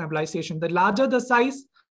treated with embolization. The larger the size,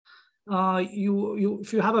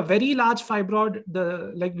 if you have a very large fibroid,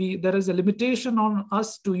 there is a limitation on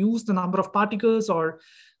us to use the number of particles, or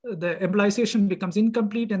the embolization becomes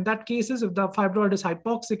incomplete. In that cases, if the fibroid is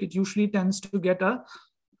hypoxic, it usually tends to get a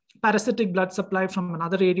parasitic blood supply from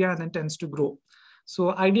another area and then tends to grow.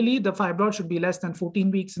 So ideally, the fibroid should be less than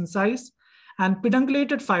 14 weeks in size. And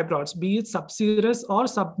pedunculated fibroids, be it subserous or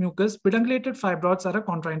submucous, pedunculated fibroids are a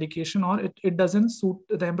contraindication, or it doesn't suit,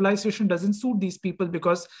 the embolization doesn't suit these people,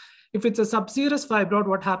 because if it's a subserous fibroid,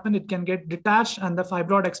 what happens, it can get detached, and the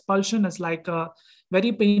fibroid expulsion is like a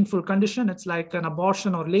very painful condition. It's like an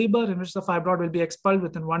abortion or labor in which the fibroid will be expelled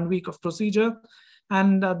within 1 week of procedure.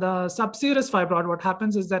 And the subserous fibroid, what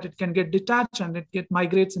happens is that it can get detached and it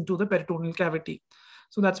migrates into the peritoneal cavity.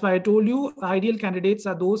 So that's why I told you ideal candidates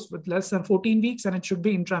are those with less than 14 weeks, and it should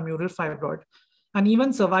be intramural fibroid. And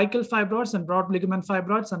even cervical fibroids and broad ligament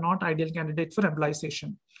fibroids are not ideal candidates for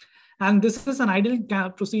embolization. And this is an ideal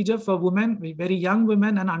procedure for women, very young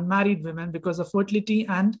women and unmarried women, because the fertility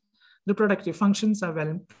and reproductive functions are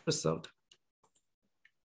well preserved.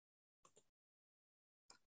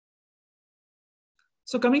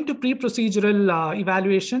 So coming to pre-procedural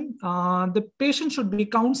evaluation, the patient should be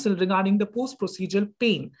counseled regarding the post-procedural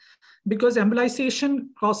pain, because embolization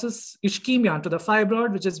causes ischemia to the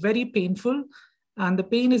fibroid, which is very painful. And the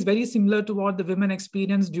pain is very similar to what the women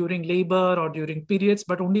experience during labor or during periods,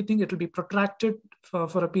 but only thing it will be protracted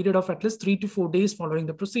for a period of at least 3 to 4 days following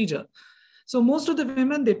the procedure. So most of the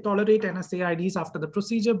women, they tolerate NSAIDs after the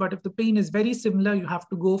procedure, but if the pain is very similar, you have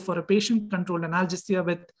to go for a patient-controlled analgesia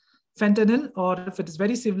with fentanyl, or if it is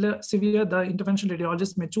very severe, the interventional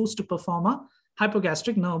radiologist may choose to perform a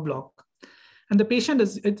hypogastric nerve block. And the patient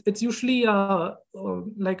it's usually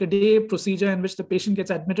like a day procedure in which the patient gets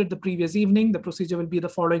admitted the previous evening. The procedure will be the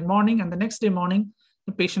following morning, and the next day morning,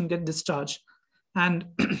 the patient gets discharged. And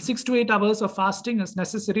 6 to 8 hours of fasting is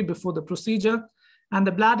necessary before the procedure. And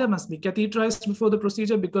the bladder must be catheterized before the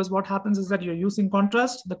procedure, because what happens is that you're using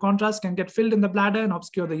contrast. The contrast can get filled in the bladder and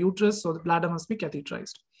obscure the uterus, so the bladder must be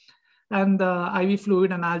catheterized. And the IV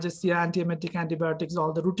fluid, analgesia, antiemetic, antibiotics,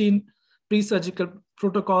 all the routine pre-surgical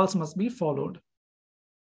protocols must be followed.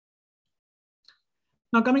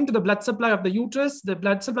 Now coming to the blood supply of the uterus, the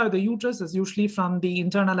blood supply of the uterus is usually from the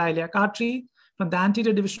internal iliac artery, from the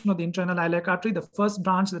anterior division of the internal iliac artery. The first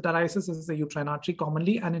branch that arises is the uterine artery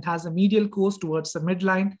commonly, and it has a medial course towards the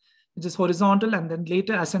midline, which is horizontal, and then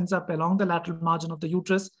later ascends up along the lateral margin of the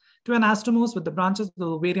uterus to an anastomose with the branches of the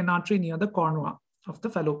ovarian artery near the cornua of the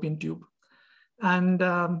fallopian tube. And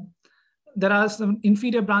there are some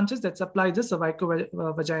inferior branches that supply the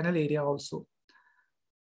cervicovaginal area also.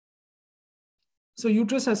 So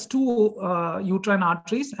uterus has 2 uterine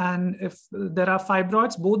arteries, and if there are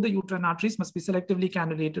fibroids, both the uterine arteries must be selectively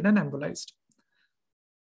cannulated and embolized.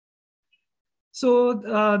 So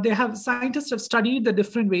scientists have studied the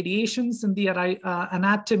different variations in the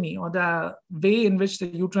anatomy, or the way in which the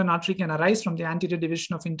uterine artery can arise from the anterior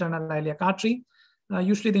division of internal iliac artery.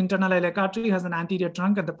 Usually the internal iliac artery has an anterior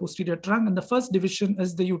trunk and the posterior trunk, and the first division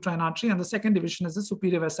is the uterine artery, and the second division is the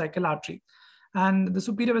superior vesical artery. And the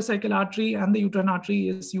superior vesical artery and the uterine artery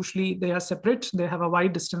is usually, they are separate. They have a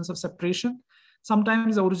wide distance of separation.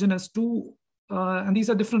 Sometimes the origin is 2, and these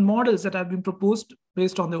are different models that have been proposed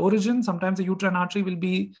based on the origin. Sometimes the uterine artery will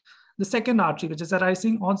be the second artery which is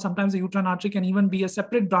arising, or sometimes the uterine artery can even be a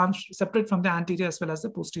separate branch, separate from the anterior as well as the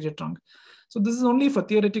posterior trunk. So this is only for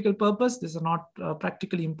theoretical purpose. This is not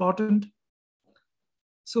practically important.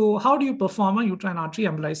 So how do you perform a uterine artery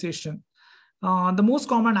embolization? The most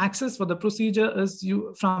common access for the procedure is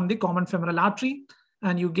from the common femoral artery,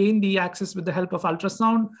 and you gain the access with the help of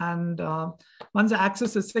ultrasound. And once the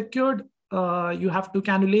access is secured, you have to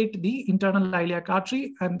cannulate the internal iliac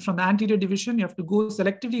artery, and from the anterior division, you have to go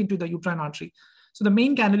selectively into the uterine artery. So the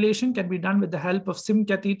main cannulation can be done with the help of SIM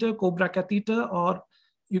catheter, Cobra catheter, or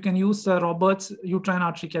you can use Robert's uterine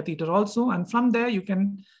artery catheter also. And from there, you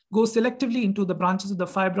can go selectively into the branches of the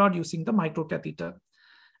fibroid using the microcatheter.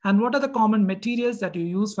 And what are the common materials that you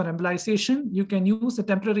use for embolization? You can use a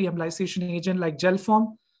temporary embolization agent like gel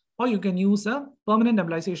form, or you can use a permanent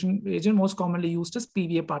embolization agent, most commonly used as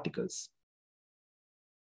PVA particles.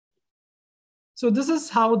 So this is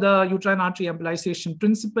how the uterine artery embolization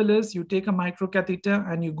principle is. You take a microcatheter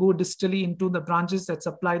and you go distally into the branches that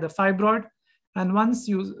supply the fibroid. And once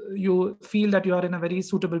you feel that you are in a very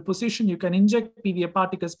suitable position, you can inject PVA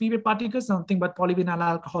particles. PVA particles are nothing but polyvinyl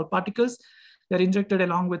alcohol particles. They're injected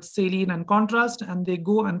along with saline and contrast, and they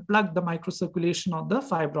go and plug the microcirculation of the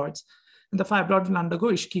fibroids. And the fibroid will undergo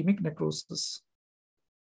ischemic necrosis.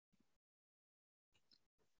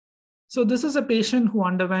 So this is a patient who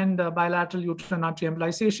underwent the bilateral uterine artery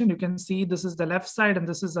embolization. You can see this is the left side and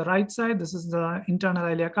this is the right side. This is the internal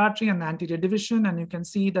iliac artery and the anterior division. And you can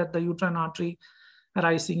see that the uterine artery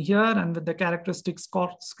arising here and with the characteristic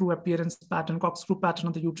corkscrew appearance pattern, corkscrew pattern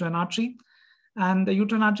of the uterine artery. And the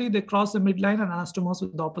uterine artery, they cross the midline and anastomose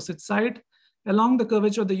with the opposite side. Along the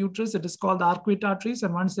curvature of the uterus, it is called the arcuate arteries.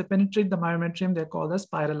 And once they penetrate the myometrium, they're called as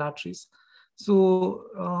spiral arteries.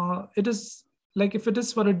 So it is like if it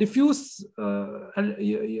is for a diffuse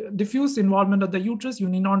involvement of the uterus, you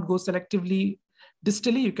need not go selectively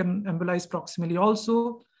distally. You can embolize proximally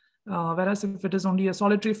also. Whereas if it is only a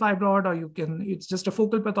solitary fibroid or it's just a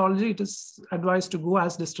focal pathology, it is advised to go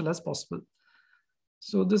as distal as possible.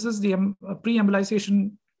 So this is the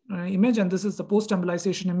pre-embolization image, and this is the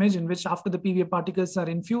post-embolization image in which after the PVA particles are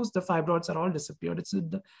infused, the fibroids are all disappeared.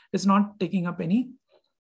 It's not taking up any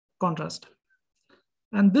contrast.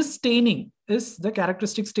 And this staining is the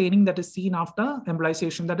characteristic staining that is seen after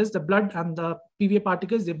embolization. That is, the blood and the PVA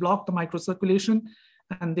particles, they block the microcirculation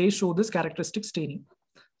and they show this characteristic staining.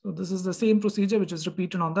 So this is the same procedure which is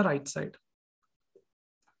repeated on the right side.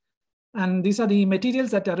 And these are the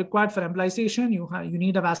materials that are required for embolization. You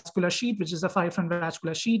need a vascular sheet, which is a 5-friend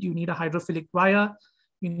vascular sheet. You need a hydrophilic wire.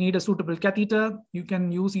 You need a suitable catheter. You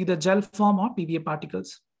can use either gel form or PVA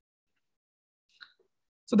particles.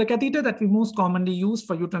 So the catheter that we most commonly use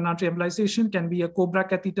for uterine artery embolization can be a Cobra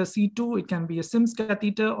catheter C2, it can be a Sims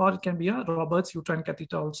catheter, or it can be a Roberts uterine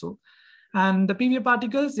catheter also. And the PVA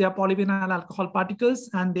particles, they are polyvinyl alcohol particles,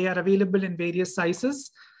 and they are available in various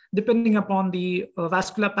sizes. Depending upon the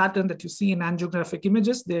vascular pattern that you see in angiographic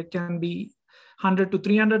images, there can be 100 to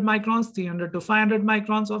 300 microns, 300 to 500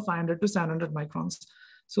 microns, or 500 to 700 microns.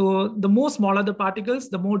 So the more smaller the particles,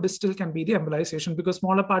 the more distal can be the embolization, because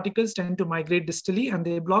smaller particles tend to migrate distally and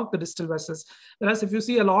they block the distal vessels. Whereas if you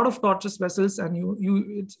see a lot of tortuous vessels, and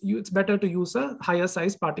it's better to use a higher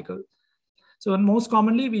size particle. So most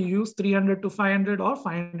commonly we use 300 to 500 or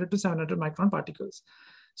 500 to 700 micron particles.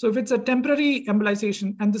 So if it's a temporary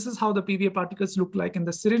embolization, and this is how the PVA particles look like in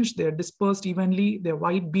the syringe, they're dispersed evenly, they're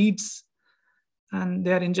white beads, and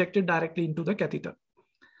they are injected directly into the catheter.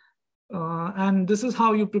 And this is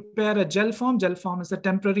how you prepare a gel form. Gel form is a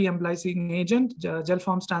temporary embolizing agent. Gel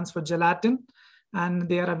form stands for gelatin, and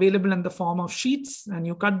they are available in the form of sheets, and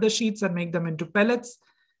you cut the sheets and make them into pellets.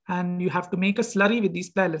 And you have to make a slurry with these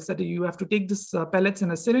pellets. That you have to take this pellets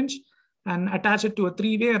in a syringe and attach it to a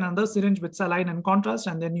 3-way and another syringe with saline and contrast,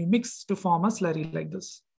 and then you mix to form a slurry like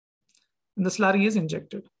this. And the slurry is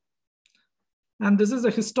injected. And this is a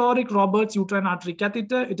historic Roberts uterine artery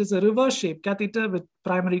catheter. It is a reverse shaped catheter with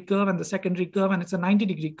primary curve and the secondary curve, and it's a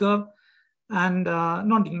 90-degree curve, and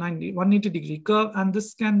not 90, 180-degree curve. And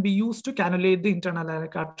this can be used to cannulate the internal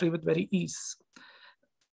iliac artery with very ease.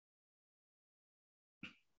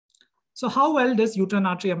 So how well does uterine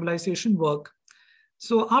artery embolization work?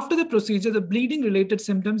 So after the procedure, the bleeding related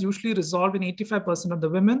symptoms usually resolve in 85% of the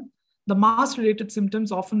women. The mass related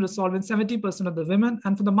symptoms often resolve in 70% of the women.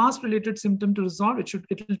 And for the mass related symptom to resolve, it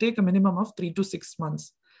will take a minimum of 3 to 6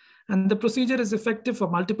 months. And the procedure is effective for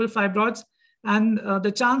multiple fibroids. And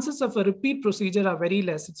the chances of a repeat procedure are very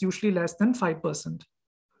less. It's usually less than 5%.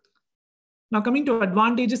 Now coming to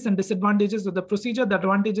advantages and disadvantages of the procedure, the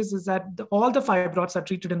advantages is that all the fibroids are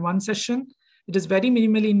treated in one session. It is very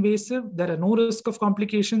minimally invasive. There are no risk of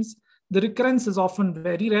complications. The recurrence is often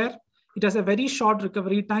very rare. It has a very short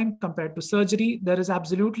recovery time compared to surgery. There is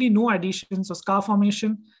absolutely no adhesions or scar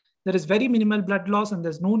formation. There is very minimal blood loss, and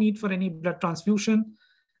there's no need for any blood transfusion.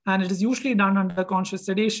 And it is usually done under conscious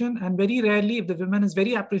sedation. And very rarely, if the woman is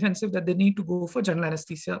very apprehensive, that they need to go for general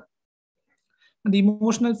anesthesia. And the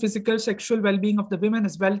emotional, physical, sexual well-being of the women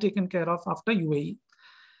is well taken care of after UAE.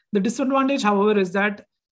 The disadvantage, however, is that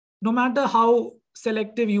no matter how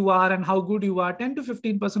selective you are and how good you are, 10 to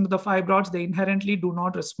 15% of the fibroids, they inherently do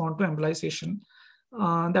not respond to embolization.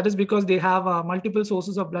 That is because they have multiple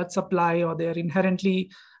sources of blood supply, or they are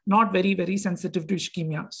inherently not very, very sensitive to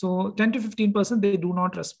ischemia. So 10 to 15%, they do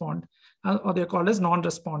not respond, or they're called as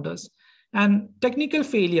non-responders. And technical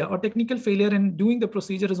failure in doing the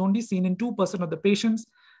procedure is only seen in 2% of the patients.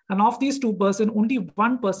 And of these 2%, only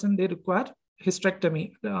 1% they require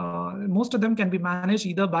hysterectomy. Most of them can be managed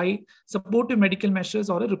either by supportive medical measures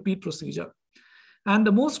or a repeat procedure. And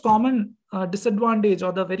the most common disadvantage,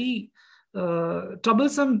 or the very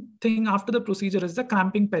troublesome thing after the procedure, is the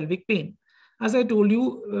cramping pelvic pain. As I told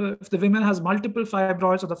you, if the woman has multiple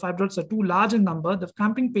fibroids, or the fibroids are too large in number, the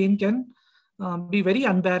cramping pain can be very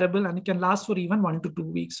unbearable, and it can last for even 1 to 2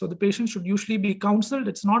 weeks. So the patient should usually be counseled.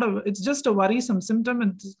 It's just a worrisome symptom,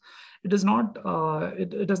 and it's not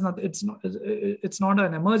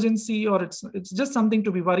an emergency, or it's just something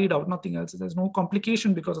to be worried about, nothing else. There's no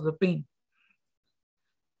complication because of the pain.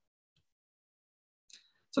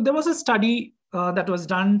 So there was a study that was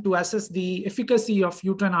done to assess the efficacy of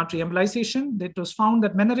uterine artery embolization. It was found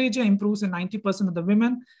that menorrhagia improves in 90% of the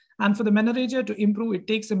women. And for the menorrhagia to improve, it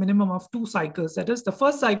takes a minimum of 2 cycles. That is, the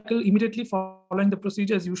first cycle immediately following the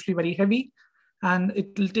procedure is usually very heavy. And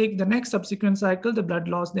it will take the next subsequent cycle, the blood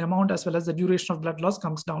loss, the amount as well as the duration of blood loss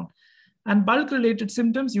comes down. And bulk-related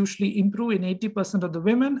symptoms usually improve in 80% of the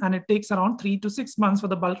women, and it takes around 3 to 6 months for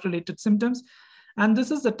the bulk-related symptoms. And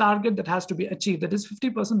this is the target that has to be achieved. That is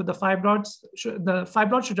 50% of the fibroids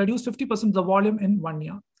should reduce 50% of the volume in 1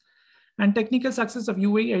 year. And technical success of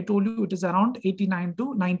UAE, I told you, it is around 89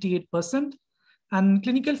 to 98%. And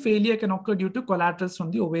clinical failure can occur due to collaterals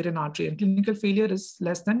from the ovarian artery. And clinical failure is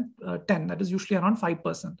less than 10. That is usually around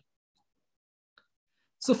 5%.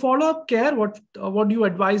 So follow-up care, what do you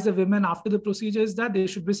advise the women after the procedure is that they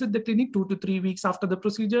should visit the clinic 2 to 3 weeks after the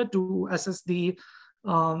procedure to assess the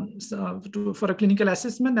for a clinical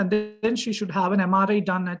assessment, and then she should have an MRI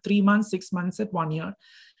done at 3 months, 6 months, at 1 year.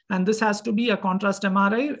 And this has to be a contrast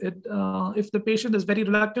MRI. If the patient is very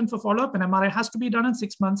reluctant for follow-up, an MRI has to be done in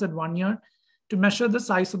 6 months and 1 year to measure the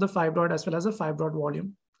size of the fibroid as well as the fibroid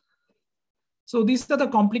volume. So these are the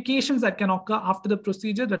complications that can occur after the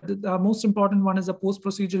procedure. The most important one is the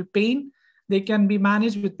post-procedural pain. They can be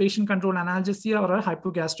managed with patient-controlled analgesia or a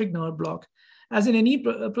hypogastric nerve block. As in any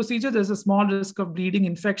procedure, there's a small risk of bleeding,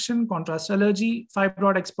 infection, contrast allergy,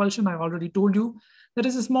 fibroid expulsion, I've already told you. There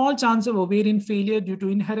is a small chance of ovarian failure due to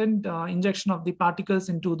inherent injection of the particles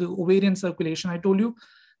into the ovarian circulation. I told you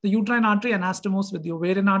the uterine artery anastomose with the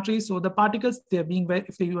ovarian artery. So the particles,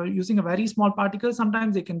 if they are using a very small particle,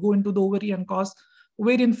 sometimes they can go into the ovary and cause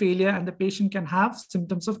ovarian failure, and the patient can have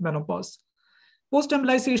symptoms of menopause.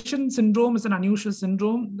 Post-embolization syndrome is an unusual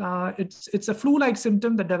syndrome. It's a flu-like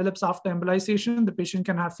symptom that develops after embolization. The patient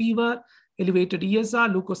can have fever, elevated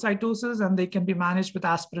ESR, leukocytosis, and they can be managed with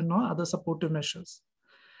aspirin or other supportive measures.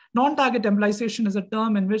 Non-target embolization is a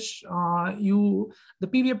term in which the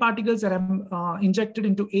PVA particles are injected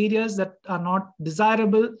into areas that are not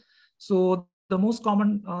desirable. So the most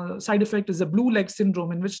common side effect is a blue leg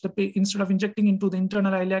syndrome, in which instead of injecting into the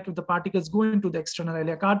internal iliac, if the particles go into the external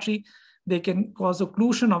iliac artery, they can cause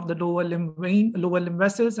occlusion of the lower limb vein, lower limb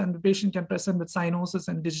vessels, and the patient can present with cyanosis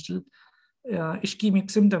and digital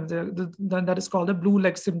ischemic symptoms. That is called a blue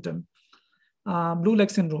leg syndrome.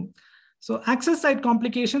 So access site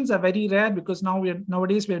complications are very rare because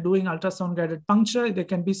nowadays we are doing ultrasound guided puncture. There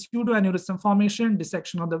can be pseudoaneurysm formation,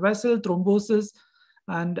 dissection of the vessel, thrombosis,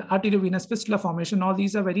 and arteriovenous fistula formation. All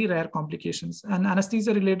these are very rare complications, and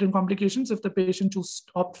anesthesia related complications if the patient chooses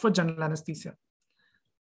to opt for general anesthesia.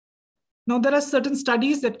 Now, there are certain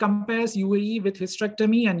studies that compares UAE with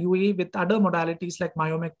hysterectomy and UAE with other modalities like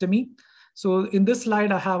myomectomy. So in this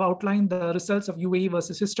slide, I have outlined the results of UAE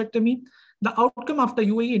versus hysterectomy. The outcome after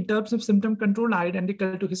UAE in terms of symptom control are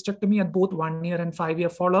identical to hysterectomy at both 1 year and 5 year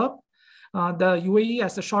follow-up. The UAE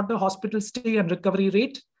has a shorter hospital stay and recovery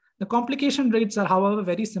rate. The complication rates are, however,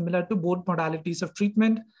 very similar to both modalities of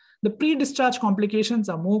treatment. The pre-discharge complications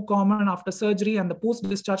are more common after surgery, and the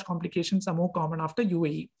post-discharge complications are more common after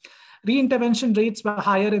UAE. Reintervention rates were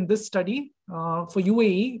higher in this study for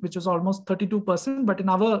UAE, which was almost 32%, but in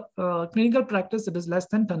our clinical practice, it is less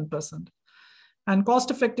than 10%. And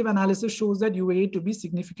cost-effective analysis shows that UAE to be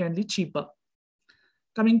significantly cheaper.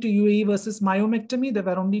 Coming to UAE versus myomectomy, there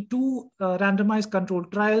were only 2 randomized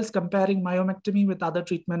controlled trials comparing myomectomy with other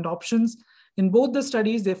treatment options. In both the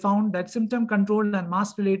studies, they found that symptom control and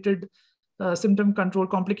mass-related symptom control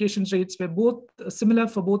complications rates were both similar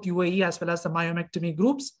for both UAE as well as the myomectomy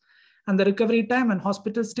groups. And the recovery time and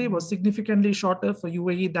hospital stay was significantly shorter for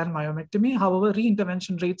UAE than myomectomy. However,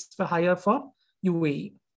 reintervention rates were higher for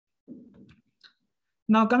UAE.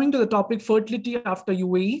 Now, coming to the topic fertility after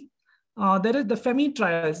UAE, there is the FEMI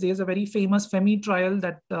trials. There's a very famous FEMI trial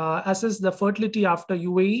that assesses the fertility after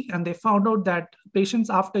UAE, and they found out that patients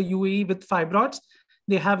after UAE with fibroids,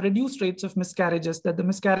 they have reduced rates of miscarriages, that the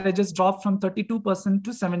miscarriages dropped from 32% to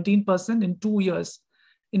 17% in 2 years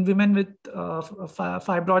in women with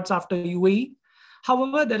fibroids after UAE.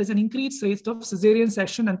 However, there is an increased rate of cesarean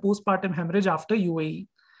section and postpartum hemorrhage after UAE.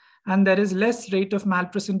 And there is less rate of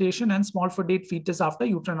malpresentation and small foetid fetus after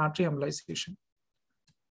uterine artery embolization.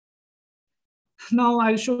 Now,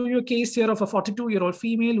 I'll show you a case here of a 42-year-old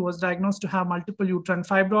female who was diagnosed to have multiple uterine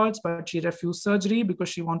fibroids, but she refused surgery because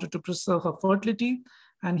she wanted to preserve her fertility.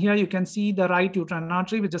 And here you can see the right uterine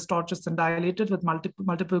artery, which is tortuous and dilated with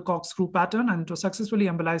multiple corkscrew pattern, and it was successfully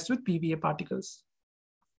embolized with PVA particles.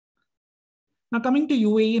 Now, coming to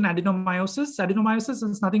UAE and adenomyosis. Adenomyosis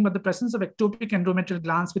is nothing but the presence of ectopic endometrial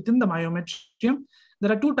glands within the myometrium.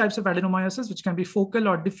 There are 2 types of adenomyosis, which can be focal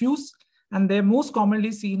or diffuse, and they're most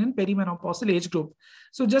commonly seen in perimenopausal age group.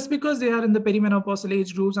 So just because they are in the perimenopausal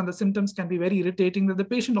age groups and the symptoms can be very irritating, that the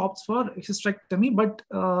patient opts for hysterectomy, but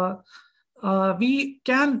we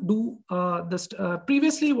can do this.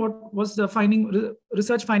 Previously, what was the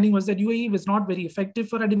research finding was that UAE was not very effective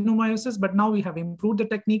for adenomyosis, but now we have improved the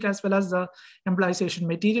technique as well as the embolization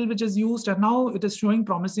material which is used, and now it is showing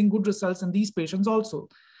promising good results in these patients also.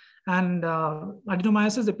 And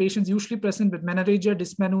adenomyosis, the patients usually present with menorrhagia,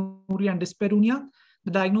 dysmenorrhea, and dyspareunia.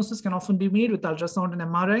 The diagnosis can often be made with ultrasound and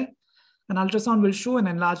MRI. An ultrasound will show an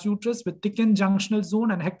enlarged uterus with thickened junctional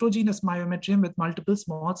zone and heterogeneous myometrium with multiple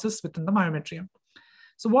small cysts within the myometrium.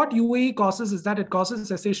 So what UAE causes is that it causes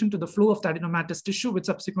cessation to the flow of the adenomatous tissue, which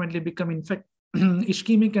subsequently become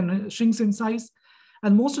ischemic and shrinks in size.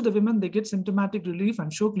 And most of the women, they get symptomatic relief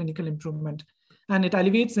and show clinical improvement. And it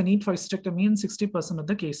alleviates the need for hysterectomy in 60% of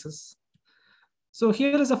the cases. So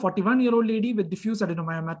here is a 41-year-old lady with diffuse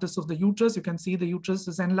adenomyomatis of the uterus. You can see the uterus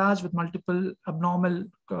is enlarged with multiple abnormal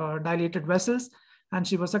dilated vessels, and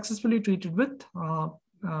she was successfully treated with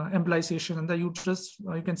embolization in the uterus.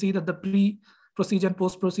 You can see that the pre-procedure and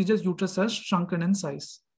post-procedures uterus has shrunken in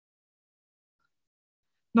size.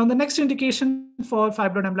 Now, the next indication for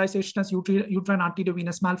fibroid embolization is uterine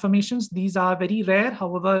arteriovenous malformations. These are very rare.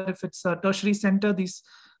 However, if it's a tertiary center, these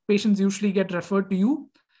patients usually get referred to you.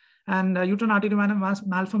 And uterine arteriovenous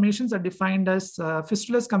malformations are defined as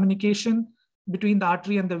fistulous communication between the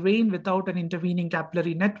artery and the vein without an intervening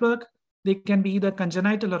capillary network. They can be either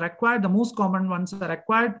congenital or acquired. The most common ones are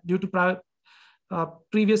acquired due to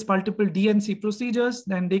previous multiple DNC procedures.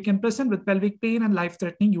 Then they can present with pelvic pain and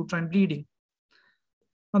life-threatening uterine bleeding.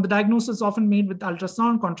 Now, the diagnosis is often made with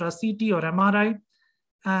ultrasound, contrast CT or MRI.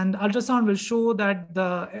 And ultrasound will show that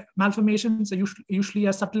the malformations are usually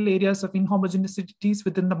are subtle areas of inhomogeneities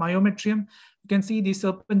within the myometrium. You can see the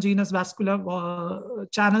serpentinous vascular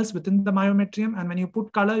channels within the myometrium. And when you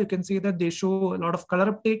put color, you can see that they show a lot of color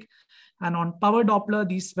uptake. And on power Doppler,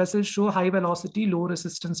 these vessels show high velocity, low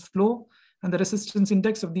resistance flow. And the resistance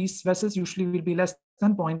index of these vessels usually will be less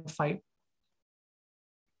than 0.5.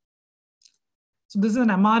 So this is an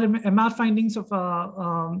MR findings of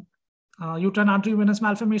uterine arteriovenous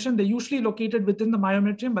malformation. They're usually located within the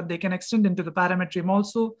myometrium, but they can extend into the parametrium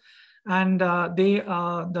also. And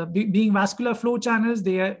being vascular flow channels,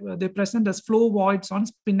 they present as flow voids on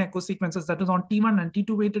spin echo sequences. That is on T1 and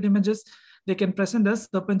T2 weighted images. They can present as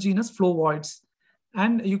serpentinous flow voids.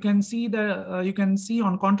 And you can see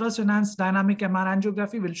on contrast enhanced dynamic MR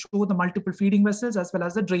angiography will show the multiple feeding vessels as well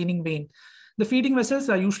as the draining vein. The feeding vessels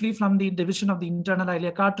are usually from the division of the internal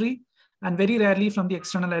iliac artery and very rarely from the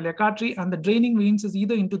external iliac artery. And the draining veins is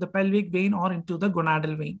either into the pelvic vein or into the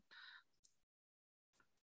gonadal vein.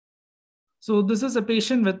 So this is a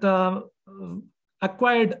patient with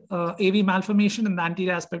acquired AV malformation in the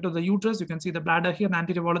anterior aspect of the uterus. You can see the bladder here, the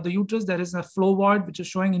anterior wall of the uterus. There is a flow void which is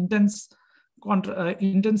showing intense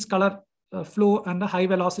color flow and a high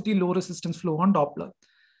velocity, low resistance flow on Doppler.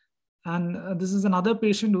 And this is another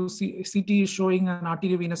patient who CT is showing an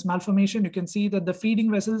arteriovenous malformation. You can see that the feeding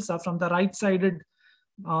vessels are from the right-sided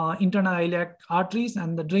internal iliac arteries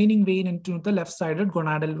and the draining vein into the left-sided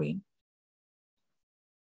gonadal vein.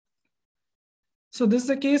 So this is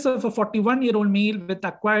a case of a 41-year-old male with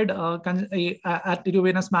acquired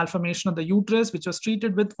arteriovenous malformation of the uterus, which was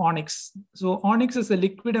treated with Onyx. So Onyx is a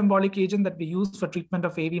liquid embolic agent that we use for treatment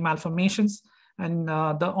of AV malformations. And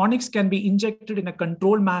the Onyx can be injected in a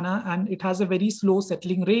controlled manner, and it has a very slow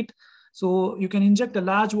settling rate. So you can inject a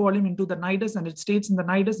large volume into the nidus and it stays in the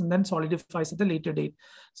nidus and then solidifies at a later date.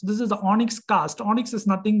 So this is the Onyx cast. Onyx is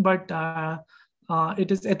nothing but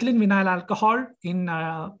it is ethylene vinyl alcohol in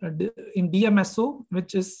DMSO,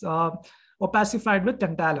 which is opacified with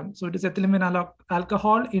tantalum. So it is ethylene vinyl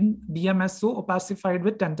alcohol in DMSO opacified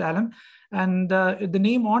with tantalum. And the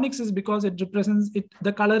name Onyx is because it represents it.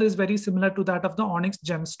 The color is very similar to that of the Onyx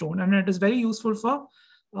gemstone, and it is very useful for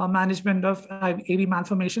management of AV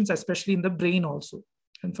malformations, especially in the brain also.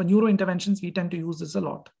 And for neurointerventions, we tend to use this a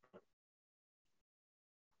lot.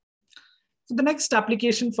 So the next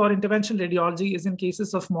application for interventional radiology is in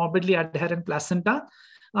cases of morbidly adherent placenta.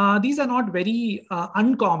 These are not very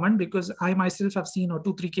uncommon because I myself have seen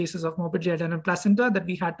 2-3 cases of morbidly adherent placenta that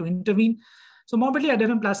we had to intervene. So morbidly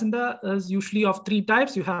adherent placenta is usually of 3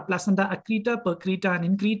 types. You have placenta accreta, percreta, and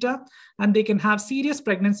increta, and they can have serious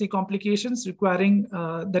pregnancy complications requiring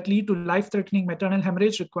that lead to life-threatening maternal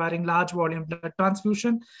hemorrhage requiring large volume blood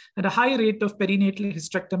transfusion and a high rate of perinatal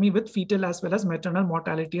hysterectomy with fetal as well as maternal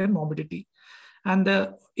mortality and morbidity. And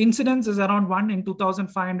the incidence is around 1 in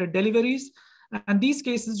 2,500 deliveries. And these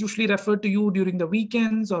cases usually refer to you during the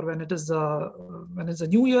weekends or when it's a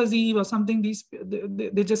New Year's Eve or something.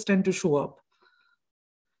 They just tend to show up.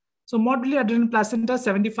 So morbidly adherent placenta,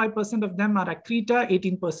 75% of them are accreta,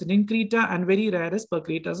 18% increta, and very rare is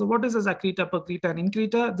percreta. So what is this accreta, percreta, and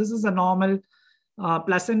increta? This is a normal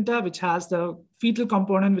placenta which has the fetal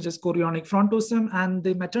component, which is chorionic frontosome, and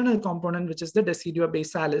the maternal component, which is the deciduum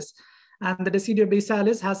basalis. And the deciduum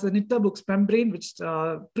basalis has the Nitte Buchs membrane, which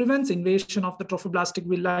prevents invasion of the trophoblastic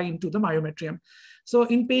villi into the myometrium. So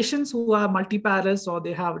in patients who are multiparous or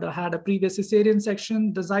they have had a previous cesarean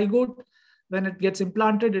section, the zygote, when it gets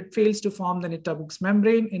implanted, it fails to form the Nitte Buchs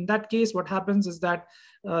membrane. In that case, what happens is that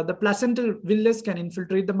the placental villus can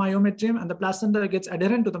infiltrate the myometrium and the placenta gets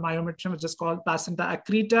adherent to the myometrium, which is called placenta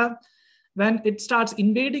accreta. when it starts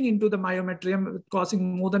invading into the myometrium,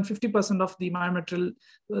 causing more than 50% of the myometrial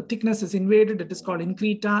thickness is invaded, it is called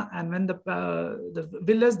increta. And when the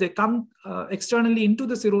villus, they come externally into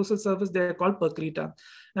the serosal surface, they are called percreta.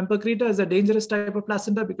 And percreta is a dangerous type of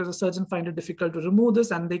placenta because the surgeon finds it difficult to remove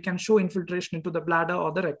this, and they can show infiltration into the bladder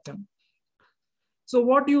or the rectum. So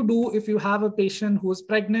what do you do if you have a patient who is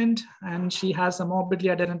pregnant and she has a morbidly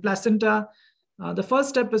adherent placenta? The first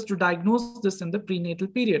step is to diagnose this in the prenatal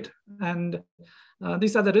period. And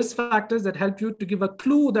these are the risk factors that help you to give a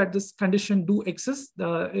clue that this condition do exist.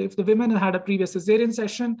 If the women had a previous cesarean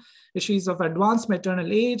section, if she's of advanced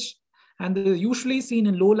maternal age, and they're usually seen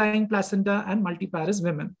in low-lying placenta and multiparous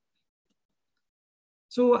women.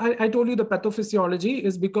 So I told you the pathophysiology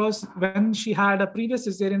is because when she had a previous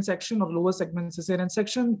cesarean section of lower segment cesarean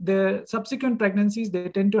section, the subsequent pregnancies, they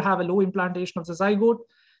tend to have a low implantation of the zygote,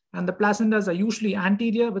 and the placentas are usually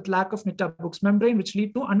anterior with lack of Nitte membrane, which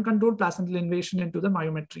lead to uncontrolled placental invasion into the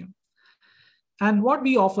myometrium. And what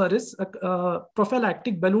we offer is a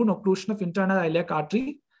prophylactic balloon occlusion of internal iliac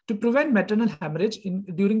artery to prevent maternal hemorrhage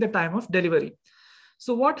during the time of delivery.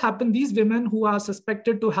 So what happened, these women who are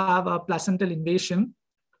suspected to have a placental invasion,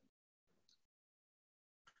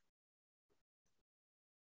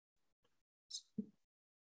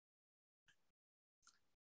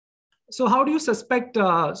 so how do you suspect,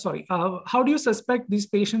 how do you suspect these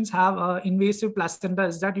patients have invasive placenta?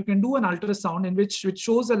 Is that you can do an ultrasound in which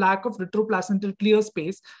shows a lack of retroplacental clear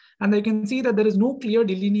space, and you can see that there is no clear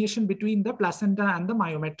delineation between the placenta and the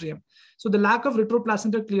myometrium. So the lack of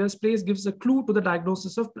retroplacental clear space gives a clue to the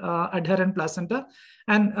diagnosis of adherent placenta.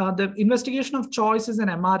 And the investigation of choice is an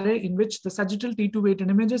MRA in which the sagittal T2 weighted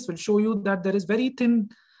images will show you that there is very thin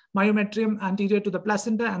myometrium anterior to the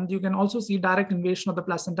placenta, and you can also see direct invasion of the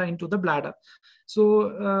placenta into the bladder.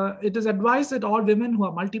 So it is advised that all women who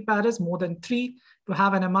are multiparous, more than 3, to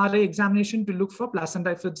have an MRA examination to look for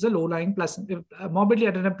placenta if it's a low-lying placenta, morbidly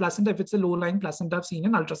adherent placenta if it's a low-lying placenta seen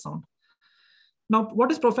in ultrasound. Now,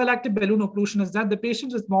 what is prophylactic balloon occlusion is that the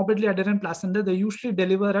patients with morbidly adherent placenta, they usually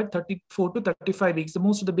deliver at 34 to 35 weeks. The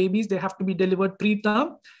most of the babies, they have to be delivered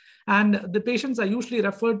preterm. And the patients are usually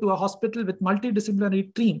referred to a hospital with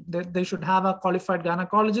multidisciplinary team. They should have a qualified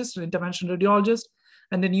gynecologist, an interventional radiologist,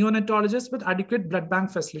 and a neonatologist with adequate blood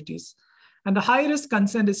bank facilities. And the high-risk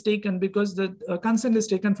consent is taken because the consent is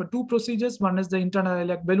taken for 2 procedures. One is the internal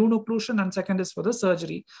iliac balloon occlusion, and second is for the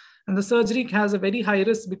surgery. And the surgery has a very high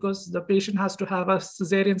risk because the patient has to have a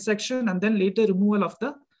cesarean section and then later removal of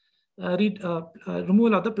the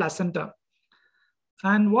placenta.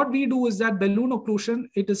 And what we do is that balloon occlusion,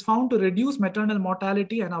 it is found to reduce maternal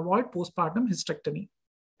mortality and avoid postpartum hysterectomy.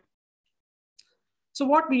 So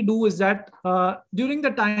what we do is that during the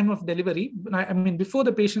time of delivery, before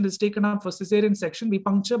the patient is taken up for cesarean section, we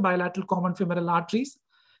puncture bilateral common femoral arteries,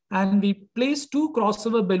 and we place 2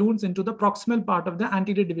 crossover balloons into the proximal part of the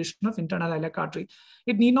anterior division of internal iliac artery.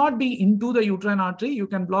 It need not be into the uterine artery. You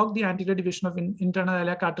can block the anterior division of internal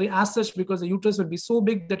iliac artery as such because the uterus will be so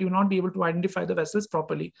big that you will not be able to identify the vessels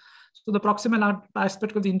properly. So the proximal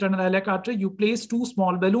aspect of the internal iliac artery, you place 2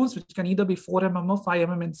 small balloons, which can either be 4 mm or 5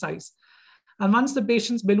 mm in size. And once the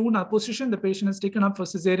patient's balloon are positioned, the patient is taken up for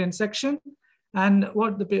cesarean section. And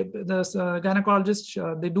what the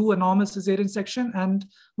gynecologist, they do a normal cesarean section. And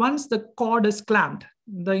once the cord is clamped,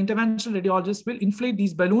 the interventional radiologist will inflate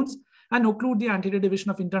these balloons and occlude the anterior division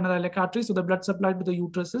of internal iliac artery, so the blood supply to the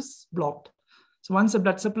uterus is blocked. So once the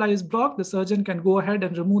blood supply is blocked, the surgeon can go ahead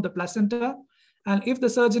and remove the placenta. And if the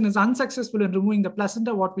surgeon is unsuccessful in removing the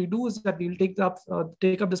placenta, what we do is that we'll take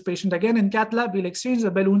up this patient again in cath lab, we'll exchange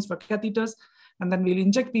the balloons for catheters, and then we'll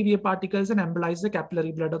inject PVA particles and embolize the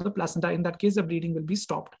capillary blood of the placenta. In that case, the bleeding will be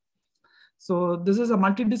stopped. So this is a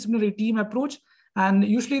multidisciplinary team approach. And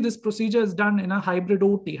usually this procedure is done in a hybrid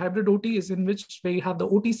OT. Hybrid OT is in which we have the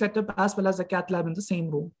OT setup as well as the cath lab in the same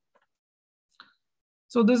room.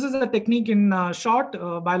 So this is a technique in short.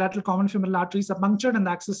 Bilateral common femoral arteries are punctured and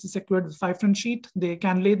the access is secured with 5-French sheet. They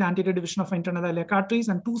can lay the anterior division of internal iliac arteries,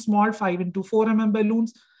 and 2 small 5 into 4 mm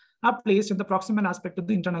balloons are placed in the proximal aspect of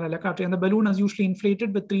the internal iliac artery. And the balloon is usually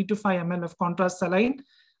inflated with 3 to 5 ml of contrast saline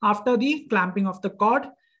after the clamping of the cord.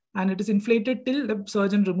 And it is inflated till the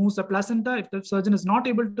surgeon removes the placenta. If the surgeon is not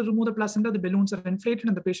able to remove the placenta, the balloons are inflated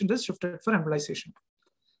and the patient is shifted for embolization.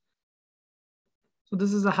 So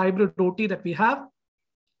this is a hybrid OT that we have.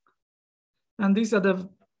 And these are the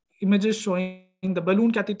images showing the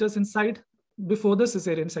balloon catheters inside before the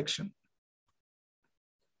cesarean section.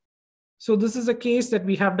 So this is a case that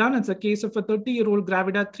we have done. It's a case of a 30-year-old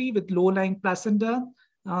gravida 3 with low-lying placenta.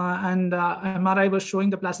 MRI was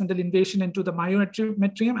showing the placental invasion into the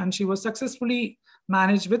myometrium, and she was successfully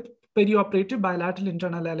managed with perioperative bilateral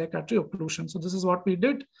internal iliac artery occlusion. So this is what we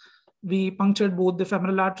did. We punctured both the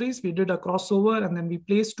femoral arteries. We did a crossover, and then we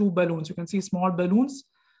placed 2 balloons. You can see small balloons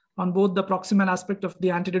on both the proximal aspect of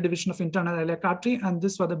the anterior division of internal iliac artery. And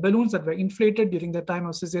these were the balloons that were inflated during the time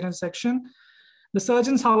of cesarean section. The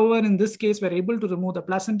surgeons, however, in this case were able to remove the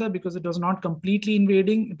placenta because it was not completely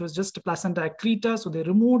invading. It was just a placenta accreta. So they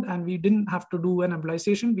removed, and we didn't have to do an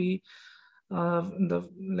embolization.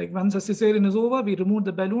 Once a cesarean is over, we removed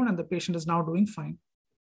the balloon and the patient is now doing fine.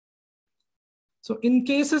 So in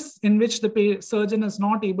cases in which the surgeon is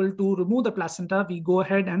not able to remove the placenta, we go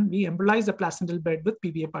ahead and we embolize the placental bed with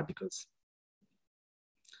PBA particles.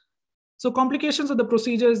 So complications of the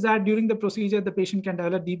procedure is that during the procedure, the patient can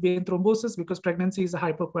develop deep vein thrombosis because pregnancy is a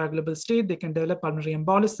hypercoagulable state. They can develop pulmonary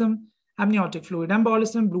embolism, amniotic fluid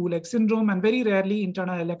embolism, blue leg syndrome, and very rarely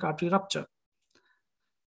internal iliac artery rupture.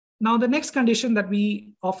 Now, the next condition that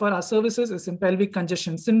we offer our services is in pelvic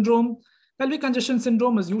congestion syndrome. Pelvic congestion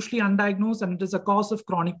syndrome is usually undiagnosed, and it is a cause of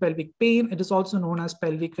chronic pelvic pain. It is also known as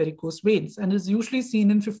pelvic varicose veins, and is usually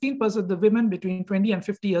seen in 15% of the women between 20 and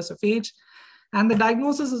 50 years of age. And the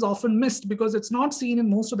diagnosis is often missed because it's not seen in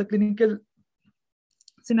most of the clinical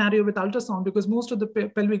scenario with ultrasound, because most of the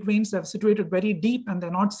pelvic veins are situated very deep and they're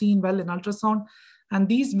not seen well in ultrasound. And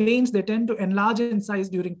these veins, they tend to enlarge in size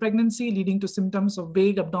during pregnancy, leading to symptoms of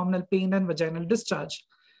vague abdominal pain and vaginal discharge.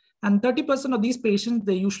 And 30% of these patients,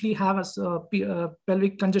 they usually have a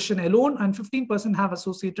pelvic congestion alone, and 15% have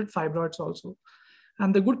associated fibroids also.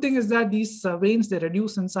 And the good thing is that these veins, they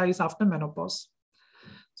reduce in size after menopause.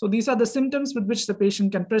 So these are the symptoms with which the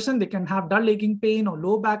patient can present. They can have dull aching pain or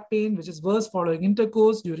low back pain, which is worse following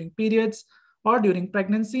intercourse, during periods, or during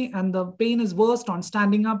pregnancy. And the pain is worst on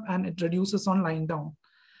standing up, and it reduces on lying down.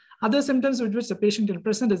 Other symptoms with which the patient can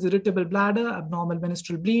present is irritable bladder, abnormal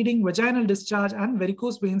menstrual bleeding, vaginal discharge, and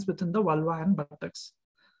varicose veins within the vulva and buttocks.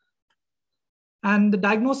 And the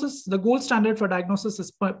diagnosis, the gold standard for diagnosis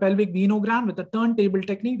is pelvic venogram with a turntable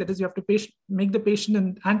technique. That is, you have to make the patient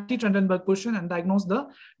in anti-Trendelenburg position and diagnose the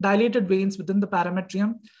dilated veins within the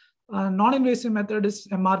parametrium. Non-invasive method is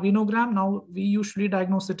MR venogram. Now, we usually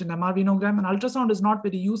diagnose it in MR venogram, and ultrasound is not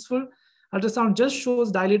very useful. Ultrasound just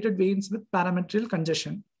shows dilated veins with parametrial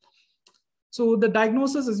congestion. So the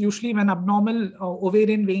diagnosis is usually when abnormal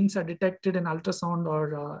ovarian veins are detected in ultrasound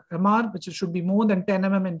or MR, which should be more than 10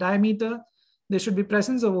 mm in diameter. There should be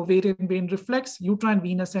presence of ovarian vein reflex, uterine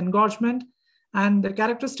venous engorgement. And the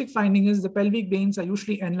characteristic finding is the pelvic veins are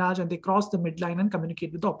usually enlarged and they cross the midline and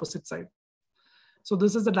communicate with the opposite side. So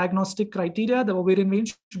this is the diagnostic criteria. The ovarian vein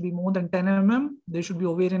should be more than 10 mm. There should be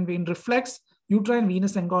ovarian vein reflex, uterine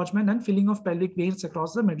venous engorgement, and filling of pelvic veins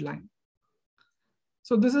across the midline.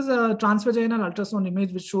 So this is a transvaginal ultrasound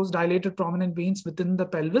image which shows dilated prominent veins within the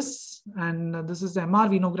pelvis. And this is the MR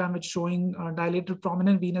venogram which is showing dilated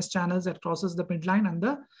prominent venous channels that crosses the midline and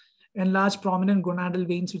the enlarged prominent gonadal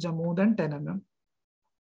veins which are more than 10 mm.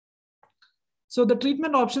 So the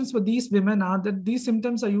treatment options for these women are that these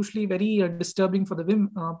symptoms are usually very disturbing for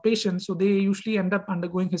the patients. So they usually end up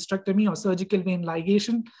undergoing hysterectomy or surgical vein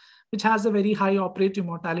ligation, which has a very high operative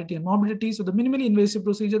mortality and morbidity. So the minimally invasive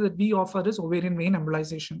procedure that we offer is ovarian vein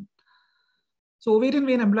embolization. So ovarian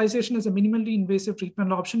vein embolization is a minimally invasive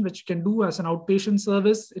treatment option, which you can do as an outpatient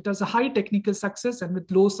service. It has a high technical success and with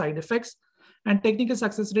low side effects. And technical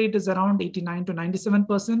success rate is around 89 to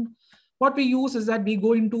 97%. What we use is that we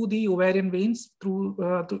go into the ovarian veins through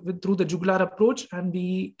the jugular approach, and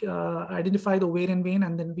we identify the ovarian vein,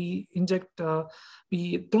 and then we inject,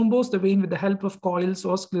 we thrombose the vein with the help of coils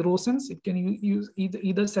or sclerosants. It can use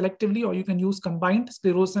either selectively, or you can use combined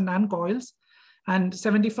sclerosant and coils. And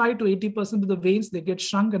 75 to 80% of the veins, they get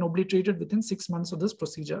shrunk and obliterated within 6 months of this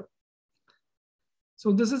procedure.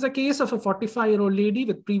 So this is a case of a 45-year-old lady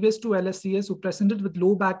with previous 2 LSCS who presented with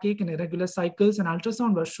low backache and irregular cycles, and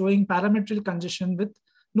ultrasound was showing parametrial congestion with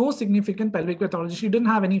no significant pelvic pathology. She didn't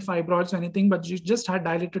have any fibroids or anything, but she just had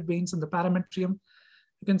dilated veins in the parametrium.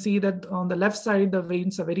 You can see that on the left side, the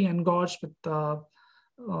veins are very engorged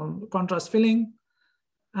with contrast filling.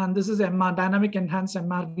 And this is MR, dynamic enhanced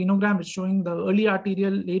MR venogram, which is showing the early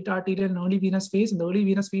arterial, late arterial, and early venous phase. In the early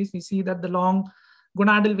venous phase, we see that the long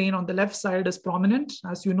gonadal vein on the left side is prominent.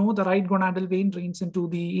 As you know, the right gonadal vein drains into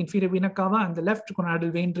the inferior vena cava, and the left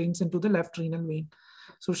gonadal vein drains into the left renal vein.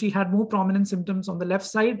 So she had more prominent symptoms on the left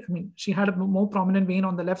side. I mean, she had a more prominent vein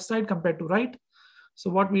on the left side compared to right. So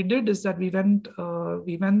what we did is that we went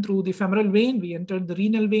through the femoral vein, we entered the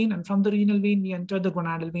renal vein, and from the renal vein, we entered the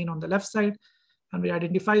gonadal vein on the left side, and we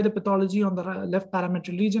identified the pathology on the left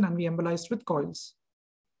parametrial region, and we embolized with coils.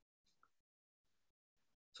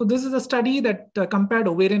 So this is a study that compared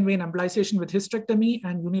ovarian vein embolization with hysterectomy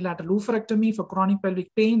and unilateral oophorectomy for chronic pelvic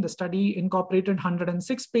pain. The study incorporated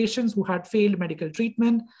 106 patients who had failed medical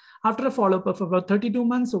treatment. After a follow-up of about 32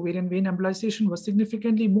 months, ovarian vein embolization was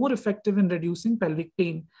significantly more effective in reducing pelvic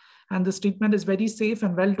pain. And this treatment is very safe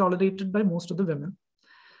and well tolerated by most of the women.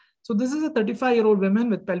 So this is a 35-year-old woman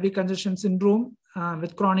with pelvic congestion syndrome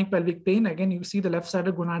with chronic pelvic pain. Again, you see the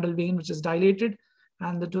left-sided gonadal vein, which is dilated,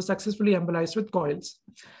 and that was successfully embolized with coils.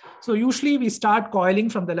 So usually we start coiling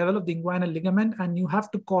from the level of the inguinal ligament, and you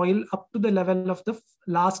have to coil up to the level of the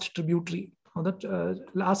last tributary, or the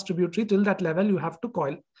last tributary. Till that level, you have to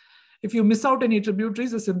coil. If you miss out any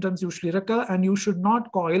tributaries, the symptoms usually recur, and you should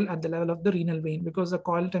not coil at the level of the renal vein because the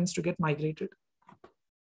coil tends to get migrated.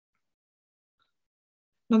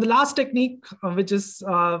 Now, the last technique, which is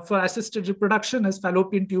for assisted reproduction, is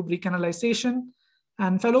fallopian tube recanalization.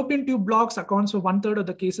 And fallopian tube blocks accounts for 1/3 of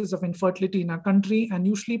the cases of infertility in our country, and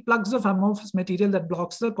usually plugs of amorphous material that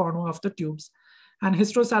blocks the corner of the tubes. And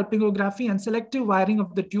hysterosalpingography and selective wiring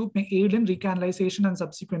of the tube may aid in recanalization and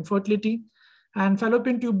subsequent fertility. And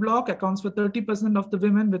fallopian tube block accounts for 30% of the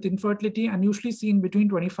women with infertility and usually seen between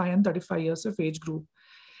 25 and 35 years of age group.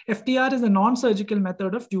 FTR is a non-surgical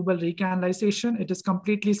method of tubal recanalization. It is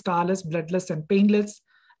completely scarless, bloodless, and painless.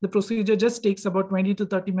 The procedure just takes about 20 to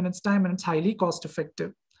 30 minutes time, and it's highly cost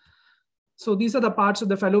effective. So these are the parts of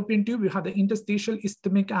the fallopian tube. You have the interstitial,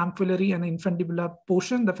 isthmic, ampullary, and infundibular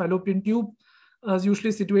portion. The fallopian tube is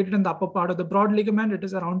usually situated in the upper part of the broad ligament. It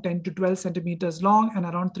is around 10 to 12 centimeters long and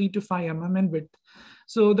around 3 to 5 mm in width.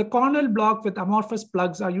 So the cornal block with amorphous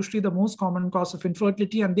plugs are usually the most common cause of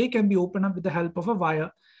infertility, and they can be opened up with the help of a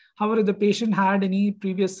wire. However, if the patient had any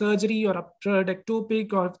previous surgery or ruptured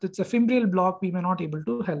ectopic, or if it's a fimbrial block, we may not be able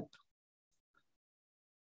to help.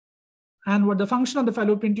 And what the function of the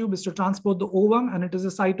fallopian tube is to transport the ovum, and it is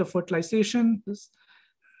a site of fertilization.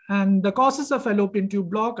 And the causes of fallopian tube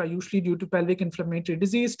block are usually due to pelvic inflammatory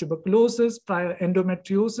disease, tuberculosis, prior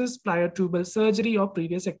endometriosis, prior tubal surgery, or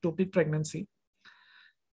previous ectopic pregnancy.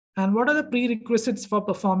 And what are the prerequisites for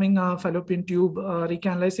performing fallopian tube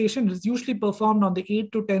recanalization? It is usually performed on the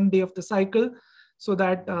 8 to 10 day of the cycle, so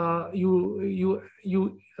that you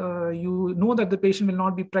know that the patient will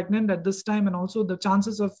not be pregnant at this time, and also the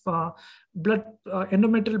chances of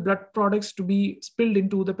endometrial blood products to be spilled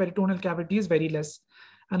into the peritoneal cavity is very less.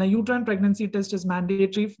 And a uterine pregnancy test is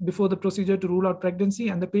mandatory before the procedure to rule out pregnancy,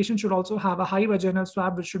 and the patient should also have a high vaginal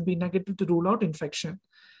swab, which should be negative to rule out infection.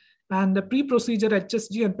 And the pre-procedure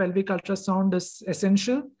HSG and pelvic ultrasound is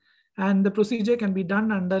essential. And the procedure can be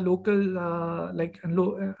done under local,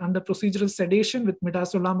 under procedural sedation with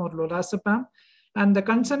midazolam or lorazepam. And the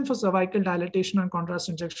consent for cervical dilatation and contrast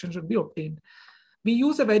injection should be obtained. We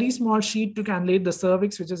use a very small sheet to cannulate the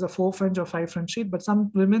cervix, which is a 4 French or 5 French sheet. But some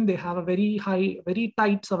women, they have a very high, very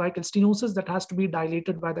tight cervical stenosis that has to be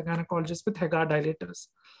dilated by the gynecologist with Hagar dilators.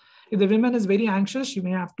 If the woman is very anxious,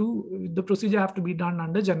 the procedure have to be done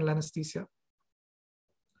under general anesthesia.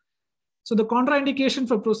 So the contraindication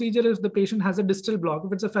for procedure is the patient has a distal block.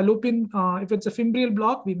 If it's a fallopian, if it's a fimbrial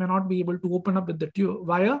block, we may not be able to open up with the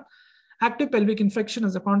wire. Active pelvic infection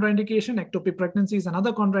is a contraindication. Ectopic pregnancy is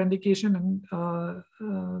another contraindication.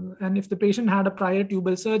 And if the patient had a prior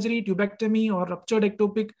tubal surgery, tubectomy, or ruptured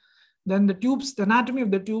ectopic, then the anatomy of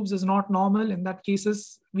the tubes is not normal. In that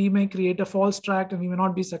cases, we may create a false tract and we may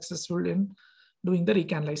not be successful in doing the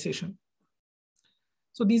recanalization.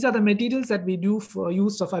 So these are the materials that we do for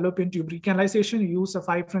use of fallopian tube recanalization. We use a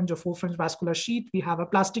 5 French or 4 French vascular sheet. We have a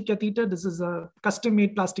plastic catheter. This is a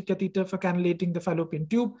custom-made plastic catheter for cannulating the fallopian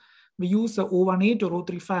tube. We use a 018 or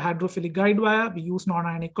 035 hydrophilic guide wire. We use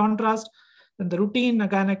non-ionic contrast. And the routine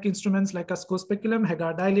gynec instruments like ascospeciculum,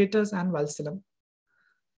 Hagar dilators, and valsalum.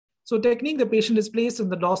 So technique, the patient is placed in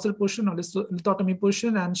the dorsal position or lithotomy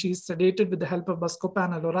position, and she's sedated with the help of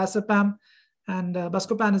buscopan or lorazepam. And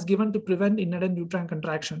buscopan is given to prevent inherent uterine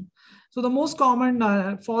contraction. So the most common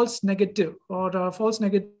false negative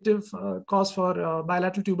cause for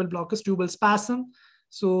bilateral tubal block is tubal spasm.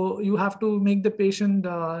 So you have to make the patient,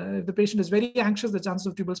 if the patient is very anxious, the chances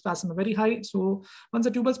of tubal spasm are very high. So once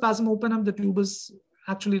the tubal spasm open up, the tube is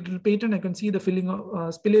actually a little patent. I can see the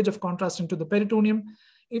spillage of contrast into the peritoneum.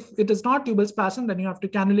 If it is not tubal spasm, then you have to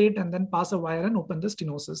cannulate and then pass a wire and open the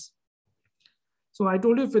stenosis. So I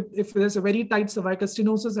told you if there's a very tight cervical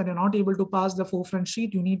stenosis and you're not able to pass the 4 French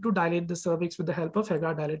sheet, you need to dilate the cervix with the help of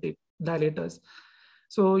Hagar dilators.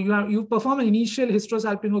 So you perform an initial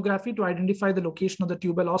hysterosalpingography to identify the location of the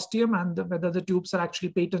tubal ostium and whether the tubes are actually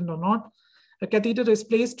patent or not. A catheter is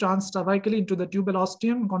placed transcervically into the tubal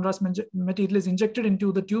ostium. Contrast material is injected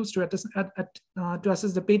into the tubes to assess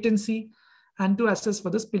the patency and to assess for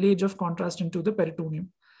the spillage of contrast into the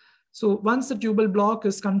peritoneum. So once the tubal block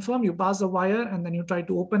is confirmed, you pass a wire and then you try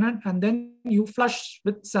to open it, and then you flush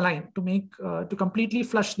with saline to completely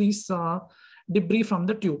flush these debris from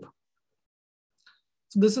the tube.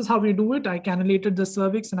 So this is how we do it. I cannulated the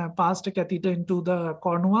cervix and I passed a catheter into the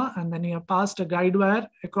cornua, and then you have passed a guide wire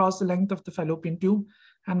across the length of the fallopian tube,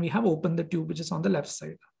 and we have opened the tube, which is on the left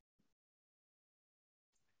side.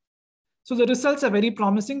 So the results are very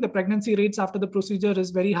promising. The pregnancy rates after the procedure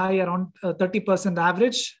is very high, around 30%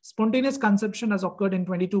 average. Spontaneous conception has occurred in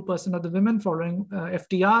 22% of the women following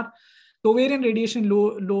FTR. The ovarian radiation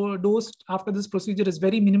low dose after this procedure is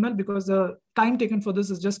very minimal because the time taken for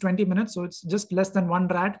this is just 20 minutes. So it's just less than 1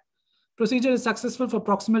 rad. Procedure is successful for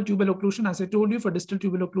proximal tubal occlusion. As I told you, for distal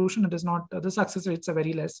tubal occlusion, it is not, the success rates are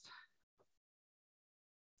very less.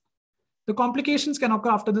 The complications can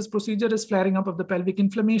occur after this procedure is flaring up of the pelvic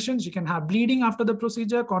inflammations. You can have bleeding after the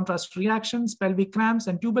procedure, contrast reactions, pelvic cramps,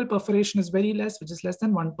 and tubal perforation is very less, which is less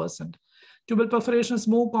than 1%. Tubal perforation is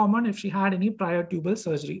more common if she had any prior tubal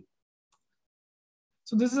surgery.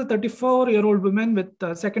 So this is a 34-year-old woman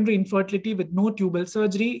with secondary infertility with no tubal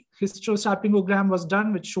surgery. Hysterosalpingogram was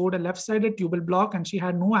done, which showed a left-sided tubal block, and she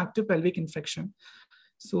had no active pelvic infection.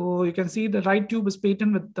 So you can see the right tube is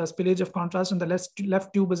patent with the spillage of contrast, and the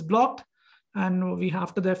left tube is blocked. And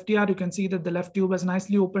after the FTR, you can see that the left tube has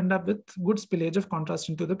nicely opened up with good spillage of contrast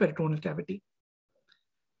into the peritoneal cavity.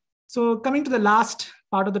 So coming to the last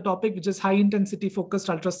part of the topic, which is high-intensity focused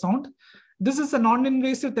ultrasound. This is a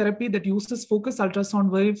non-invasive therapy that uses focused ultrasound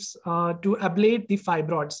waves to ablate the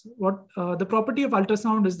fibroids. The property of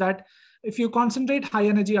ultrasound is that if you concentrate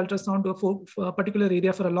high-energy ultrasound to a particular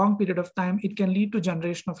area for a long period of time, it can lead to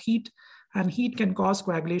generation of heat, and heat can cause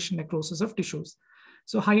coagulation, necrosis of tissues.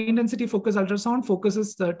 So high-intensity focused ultrasound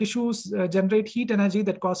focuses the tissues, generate heat energy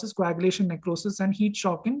that causes coagulation, necrosis, and heat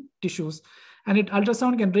shock in tissues. And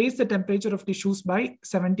ultrasound can raise the temperature of tissues by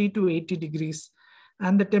 70 to 80 degrees.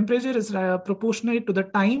 And the temperature is proportionate to the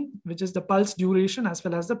time, which is the pulse duration as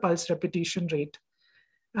well as the pulse repetition rate.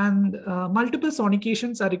 And multiple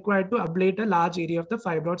sonications are required to ablate a large area of the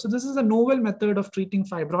fibroid. So this is a novel method of treating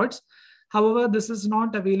fibroids. However, this is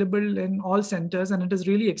not available in all centers and it is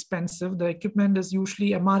really expensive. The equipment is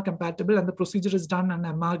usually MR compatible and the procedure is done on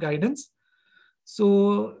MR guidance.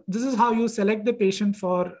 So this is how you select the patient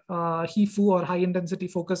for HIFU or high intensity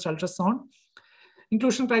focused ultrasound.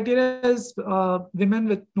 Inclusion criteria is women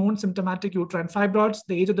with known symptomatic uterine fibroids.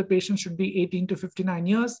 The age of the patient should be 18 to 59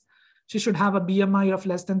 years. She should have a BMI of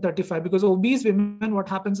less than 35 because obese women, what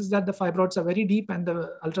happens is that the fibroids are very deep and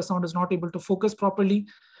the ultrasound is not able to focus properly.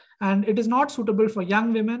 And it is not suitable for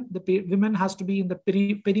young women. The women has to be in the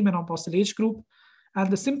perimenopausal age group.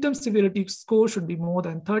 And the symptom severity score should be more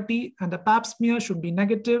than 30. And the pap smear should be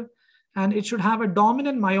negative. And it should have a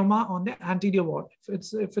dominant myoma on the anterior wall.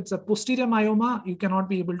 If it's a posterior myoma, you cannot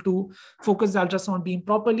be able to focus the ultrasound beam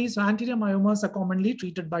properly. So anterior myomas are commonly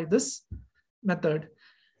treated by this method.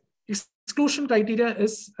 Exclusion criteria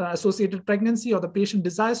is associated pregnancy or the patient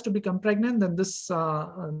desires to become pregnant, then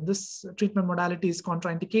this treatment modality is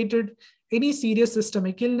contraindicated. Any serious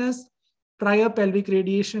systemic illness, prior pelvic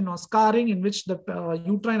radiation or scarring in which the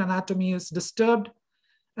uterine anatomy is disturbed,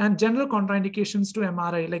 and general contraindications to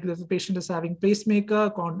MRI, like if the patient is having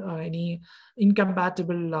pacemaker, any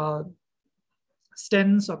incompatible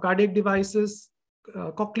stents or cardiac devices,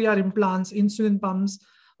 cochlear implants, insulin pumps,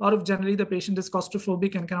 or if generally the patient is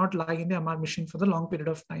claustrophobic and cannot lie in the MR machine for the long period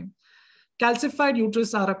of time. Calcified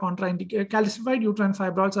uterus are a calcified uterine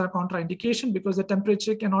fibroids are a contraindication because the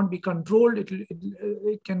temperature cannot be controlled.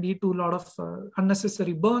 It can lead to a lot of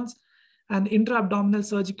unnecessary burns. And intra-abdominal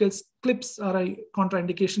surgical clips are a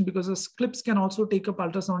contraindication because the clips can also take up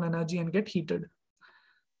ultrasound energy and get heated.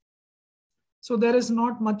 So there is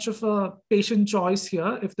not much of a patient choice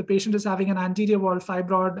here. If the patient is having an anterior wall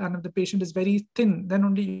fibroid and if the patient is very thin, then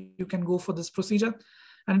only you can go for this procedure.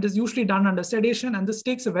 And it is usually done under sedation. And this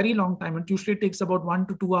takes a very long time. It usually takes about 1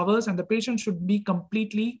 to 2 hours. And the patient should be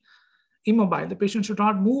completely immobile. The patient should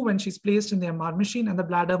not move when she's placed in the MR machine and the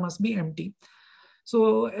bladder must be empty.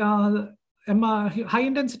 So high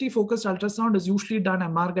intensity focused ultrasound is usually done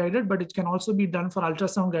MR guided, but it can also be done for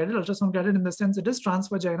ultrasound guided. Ultrasound guided in the sense it is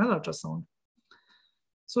transvaginal ultrasound.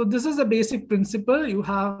 So this is a basic principle. You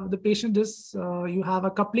have the patient is, you have a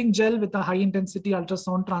coupling gel with a high intensity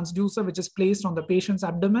ultrasound transducer, which is placed on the patient's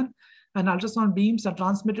abdomen, and ultrasound beams are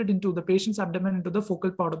transmitted into the patient's abdomen into the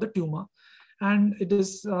focal part of the tumor. And it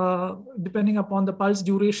is depending upon the pulse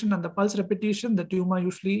duration and the pulse repetition, the tumor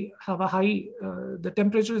usually have a high, the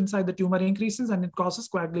temperature inside the tumor increases and it causes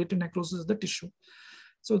coagulative necrosis of the tissue.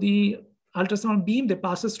 So the ultrasound beam, they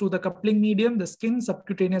passes through the coupling medium, the skin,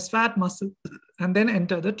 subcutaneous fat, muscle, and then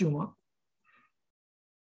enter the tumor.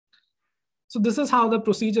 So this is how the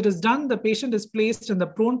procedure is done. The patient is placed in the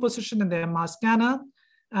prone position in the MR scanner,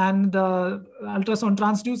 and the ultrasound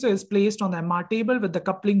transducer is placed on the MR table with the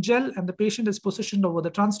coupling gel, and the patient is positioned over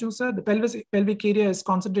the transducer. The pelvic area is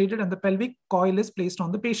concentrated, and the pelvic coil is placed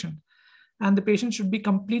on the patient. And the patient should be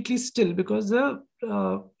completely still because the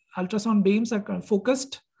ultrasound beams are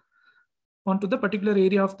focused onto the particular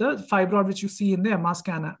area of the fibroid which you see in the MR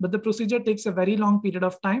scanner. But the procedure takes a very long period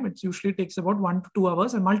of time. It usually takes about 1 to 2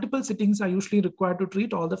 hours, and multiple sittings are usually required to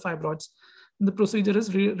treat all the fibroids. And the procedure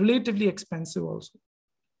is relatively expensive also.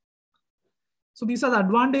 So these are the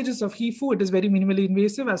advantages of HIFU. It is very minimally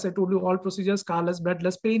invasive. As I told you, all procedures, scarless,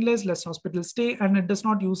 bloodless, painless, less hospital stay, and it does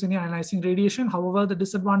not use any ionizing radiation. However, the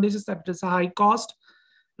disadvantage is that it is a high cost,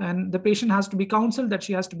 and the patient has to be counseled that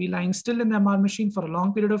she has to be lying still in the MR machine for a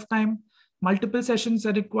long period of time. Multiple sessions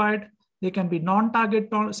are required. They can be non-target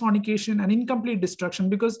sonication and incomplete destruction,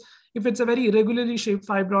 because if it's a very irregularly shaped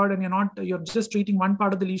fibroid and you're just treating one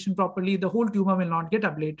part of the lesion properly, the whole tumor will not get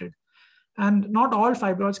ablated. And not all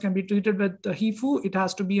fibroids can be treated with HIFU. It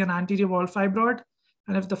has to be an anterior wall fibroid.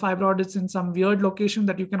 And if the fibroid is in some weird location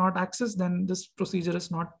that you cannot access, then this procedure is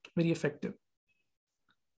not very effective.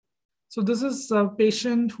 So this is a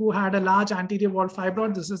patient who had a large anterior wall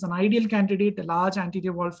fibroid. This is an ideal candidate, a large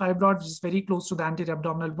anterior wall fibroid, which is very close to the anterior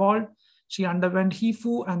abdominal wall. She underwent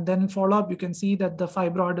HIFU, and then in follow-up, you can see that the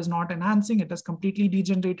fibroid is not enhancing. It has completely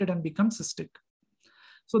degenerated and become cystic.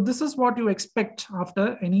 So this is what you expect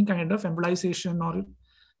after any kind of embolization or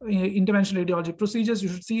interventional radiology procedures. You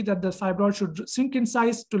should see that the fibroid should shrink in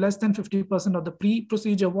size to less than 50% of the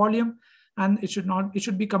pre-procedure volume, and it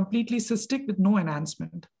should be completely cystic with no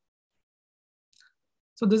enhancement.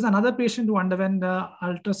 So this is another patient who underwent the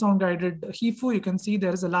ultrasound-guided HIFU. You can see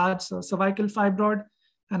there is a large cervical fibroid,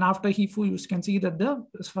 and after HIFU, you can see that the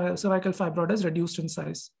cervical fibroid is reduced in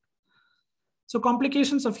size. So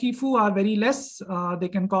complications of HIFU are very less. They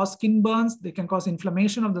can cause skin burns. They can cause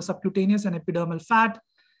inflammation of the subcutaneous and epidermal fat.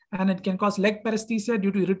 And it can cause leg paresthesia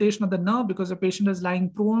due to irritation of the nerve, because the patient is lying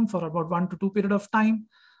prone for about 1 to 2 period of time,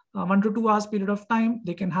 1 to 2 hours period of time.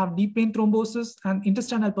 They can have deep vein thrombosis, and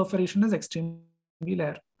intestinal perforation is extremely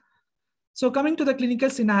rare. So coming to the clinical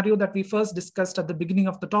scenario that we first discussed at the beginning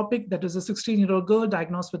of the topic, that is a 16-year-old girl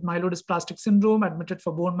diagnosed with myelodysplastic syndrome, admitted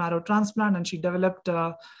for bone marrow transplant, and she developed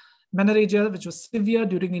menorrhagia, which was severe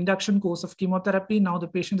during the induction course of chemotherapy. Now the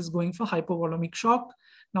patient is going for hypovolemic shock.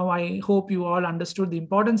 Now I hope you all understood the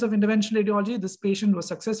importance of interventional radiology. This patient was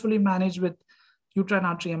successfully managed with uterine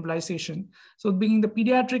artery embolization. So being the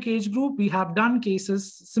pediatric age group, we have done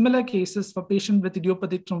cases, similar cases for patients with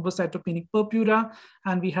idiopathic thrombocytopenic purpura.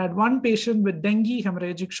 And we had one patient with dengue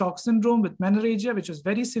hemorrhagic shock syndrome with menorrhagia, which was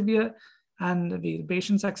very severe. And the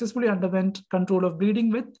patient successfully underwent control of bleeding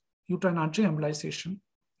with uterine artery embolization.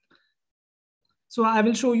 So I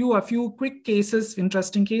will show you a few quick cases,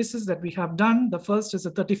 interesting cases that we have done. The first is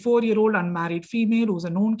a 34-year-old unmarried female who's a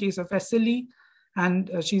known case of SLE.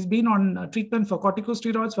 And she's been on treatment for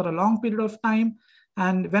corticosteroids for a long period of time.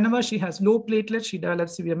 And whenever she has low platelets, she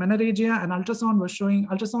develops severe menorrhagia, and ultrasound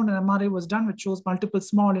and MRI was done, which shows multiple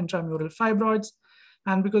small intramural fibroids.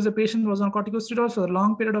 And because the patient was on corticosteroids for a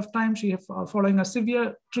long period of time, following a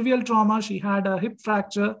severe trivial trauma, she had a hip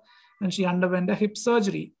fracture and she underwent a hip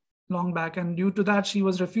surgery long back. And due to that, she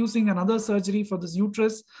was refusing another surgery for this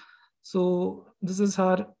uterus. So this is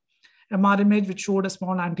her MR image, which showed a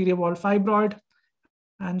small anterior wall fibroid.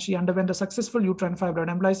 And she underwent a successful uterine fibroid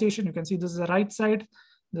embolization. You can see this is the right side,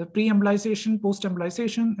 the pre-embolization,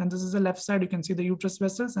 post-embolization, and this is the left side. You can see the uterus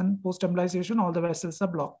vessels, and post-embolization, all the vessels are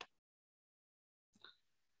blocked.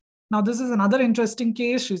 Now, this is another interesting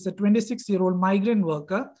case. She's a 26-year-old migrant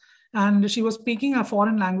worker, and she was speaking a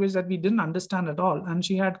foreign language that we didn't understand at all. And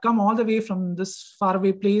she had come all the way from this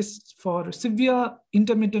faraway place for severe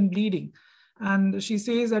intermittent bleeding. And she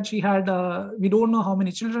says that she had, we don't know how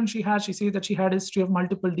many children she had. She says that she had a history of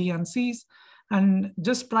multiple D&Cs. And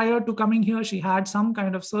just prior to coming here, she had some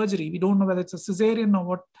kind of surgery. We don't know whether it's a cesarean or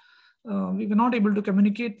what. We were not able to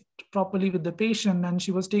communicate properly with the patient. And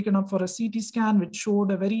she was taken up for a CT scan, which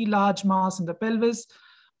showed a very large mass in the pelvis,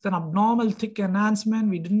 with an abnormal thick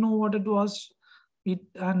enhancement. We didn't know what it was.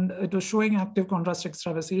 And it was showing active contrast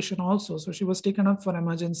extravasation also. So she was taken up for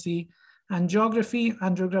emergency angiography.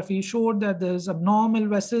 Angiography showed that there's abnormal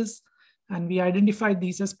vessels, and we identified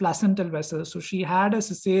these as placental vessels. So she had a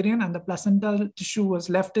cesarean, and the placental tissue was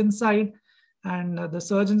left inside, and the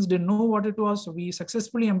surgeons didn't know what it was. So we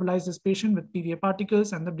successfully embolized this patient with PVA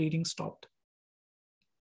particles, and the bleeding stopped.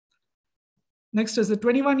 Next is a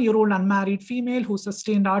 21-year-old unmarried female who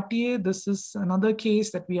sustained RTA. This is another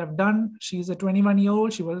case that we have done. She's a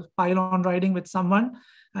 21-year-old. She was pylon riding with someone,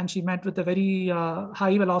 and she met with a very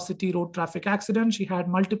high velocity road traffic accident. She had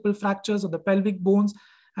multiple fractures of the pelvic bones,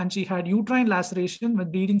 and she had uterine laceration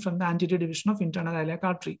with bleeding from the anterior division of internal iliac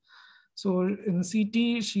artery. So in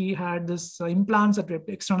CT, she had this implants that were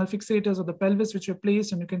external fixators of the pelvis, which were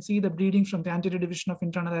placed, and you can see the bleeding from the anterior division of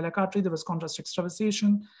internal iliac artery. There was contrast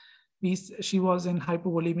extravasation. She was in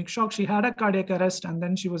hypovolemic shock. She had a cardiac arrest, and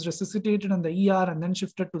then she was resuscitated in the ER and then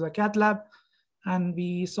shifted to the cath lab. And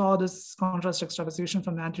we saw this contrast extravasation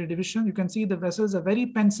from the anterior division. You can see the vessels are very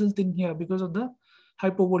pencil thin here because of the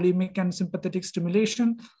hypovolemic and sympathetic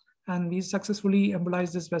stimulation. And we successfully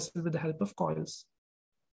embolized this vessel with the help of coils.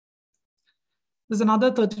 There's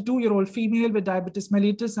another 32-year-old female with diabetes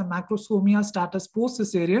mellitus and macrosomia status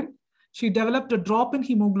post-cesarean. She developed a drop in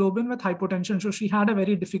hemoglobin with hypotension. So she had a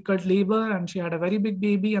very difficult labor and she had a very big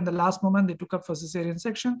baby. And the last moment they took up for cesarean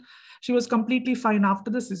section. She was completely fine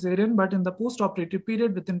after the cesarean, but in the post-operative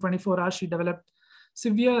period, within 24 hours, she developed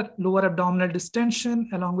severe lower abdominal distension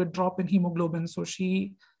along with drop in hemoglobin. So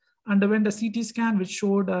she underwent a CT scan, which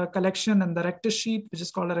showed a collection in the rectus sheath, which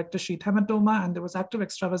is called a rectus sheath hematoma. And there was active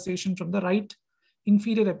extravasation from the right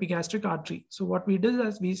inferior epigastric artery. So what we did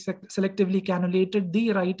is we selectively cannulated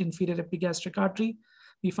the right inferior epigastric artery.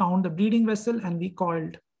 We found the bleeding vessel and we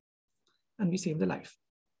coiled and we saved the life.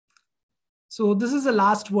 So this is the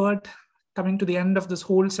last word coming to the end of this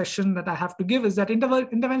whole session that I have to give, is that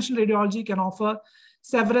interventional radiology can offer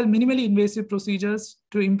several minimally invasive procedures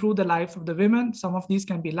to improve the life of the women. Some of these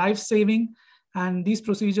can be life-saving, and these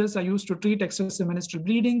procedures are used to treat excessive menstrual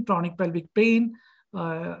bleeding, chronic pelvic pain,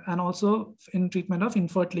 and also in treatment of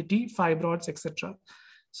infertility, fibroids, etc.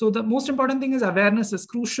 So the most important thing is awareness is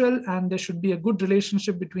crucial, and there should be a good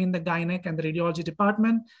relationship between the gynec and the radiology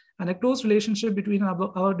department, and a close relationship between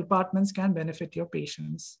our departments can benefit your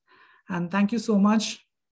patients. And thank you so much.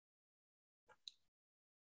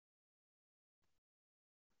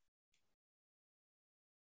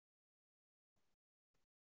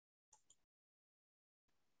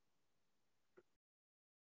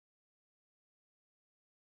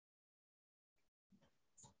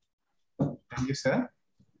 Thank you, sir.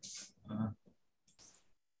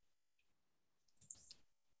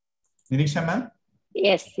 Nirisha, ma'am?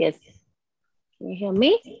 Yes, yes. Can you hear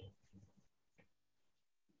me?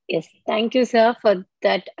 Yes, thank you, sir, for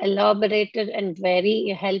that elaborated and very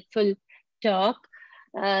helpful talk.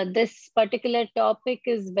 This particular topic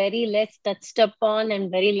is very less touched upon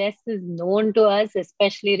and very less is known to us,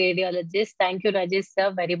 especially radiologists. Thank you, Rajesh,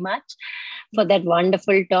 sir, very much for that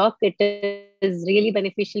wonderful talk. It is really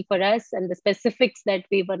beneficial for us, and the specifics that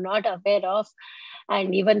we were not aware of,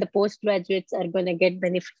 and even the postgraduates are going to get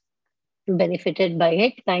benefited by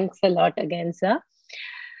it. Thanks a lot again, sir.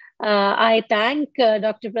 I thank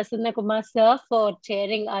Dr. Prasanna Kumar, sir, for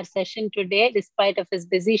chairing our session today, despite of his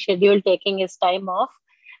busy schedule, taking his time off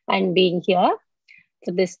and being here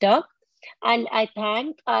for this talk. And I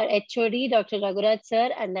thank our HOD, Dr. Raguraj,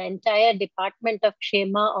 sir, and the entire Department of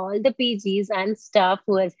Kshema, all the PGs and staff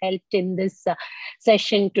who has helped in this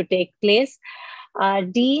session to take place. Our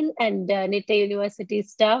Dean and Nitte University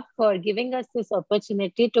staff for giving us this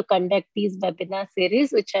opportunity to conduct these webinar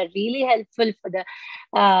series, which are really helpful for the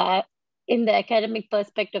in the academic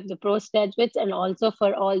perspective of the postgraduates and also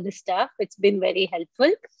for all the staff. It's been very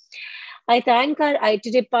helpful. I thank our IT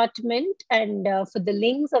department and for the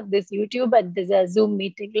links of this YouTube and this Zoom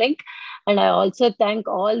meeting link. And I also thank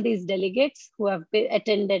all these delegates who have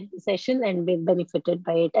attended the session and been benefited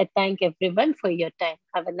by it. I thank everyone for your time.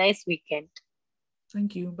 Have a nice weekend.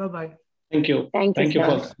 Thank you. Bye-bye. Thank you. Thank you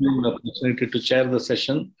for giving the opportunity to chair the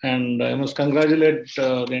session. And I must congratulate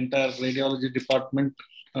the entire radiology department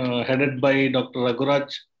headed by Dr.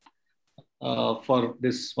 Raguraj for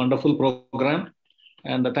this wonderful program.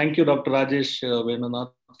 And thank you, Dr. Rajesh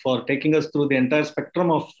Venunath, for taking us through the entire spectrum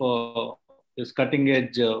of this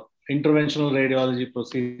cutting-edge interventional radiology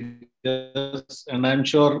procedures. And I'm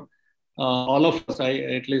sure all of us, I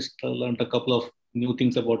at least learned a couple of new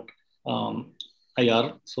things about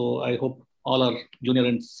IR. So I hope all our junior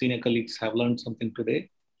and senior colleagues have learned something today.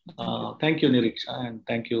 Thank you, Nirisha, and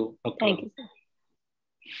thank you, Dr. Thank you, sir.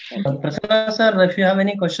 Prasanna sir, if you have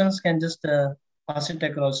any questions, can just pass it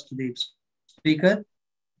across to the speaker.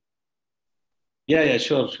 Yeah,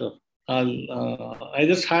 sure. I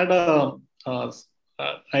just had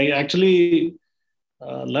I actually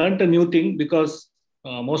learned a new thing, because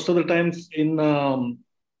most of the times in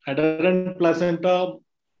adherent placenta,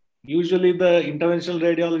 usually the interventional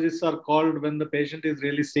radiologists are called when the patient is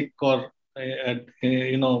really sick or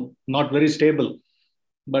not very stable.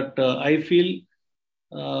 But I feel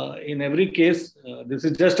in every case, this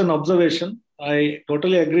is just an observation. I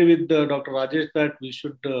totally agree with Dr. Rajesh that we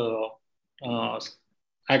should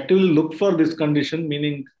actively look for this condition,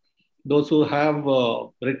 meaning those who have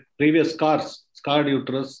previous scarred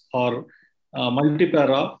uterus or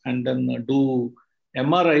multipara, and then do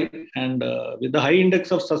MRI. And with the high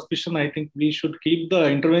index of suspicion, I think we should keep the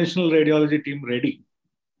interventional radiology team ready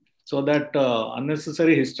so that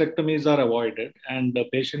unnecessary hysterectomies are avoided and the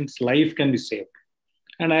patient's life can be saved.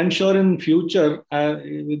 And I'm sure in future,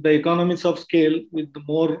 with the economies of scale, with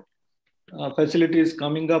more facilities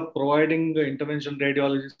coming up, providing intervention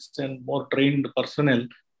radiologists and more trained personnel,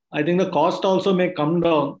 I think the cost also may come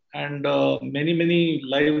down and many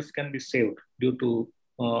lives can be saved due to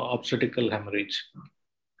obstetrical hemorrhage.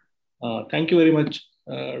 Thank you very much,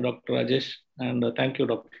 Dr. Rajesh, and thank you,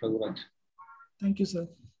 Dr. Raguraj. Thank you, sir.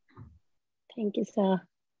 Thank you, sir.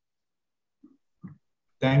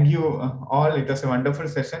 Thank you all. It was a wonderful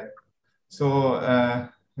session. So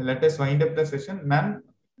let us wind up the session. Ma'am,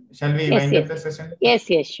 shall we wind up the session? Yes,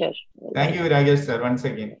 sure. Thank you, Rajesh, sir, once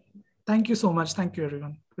again. Thank you so much. Thank you,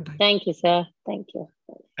 everyone. Good night. Thank you, sir. Thank you.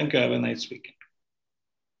 Thank you. Have a nice weekend.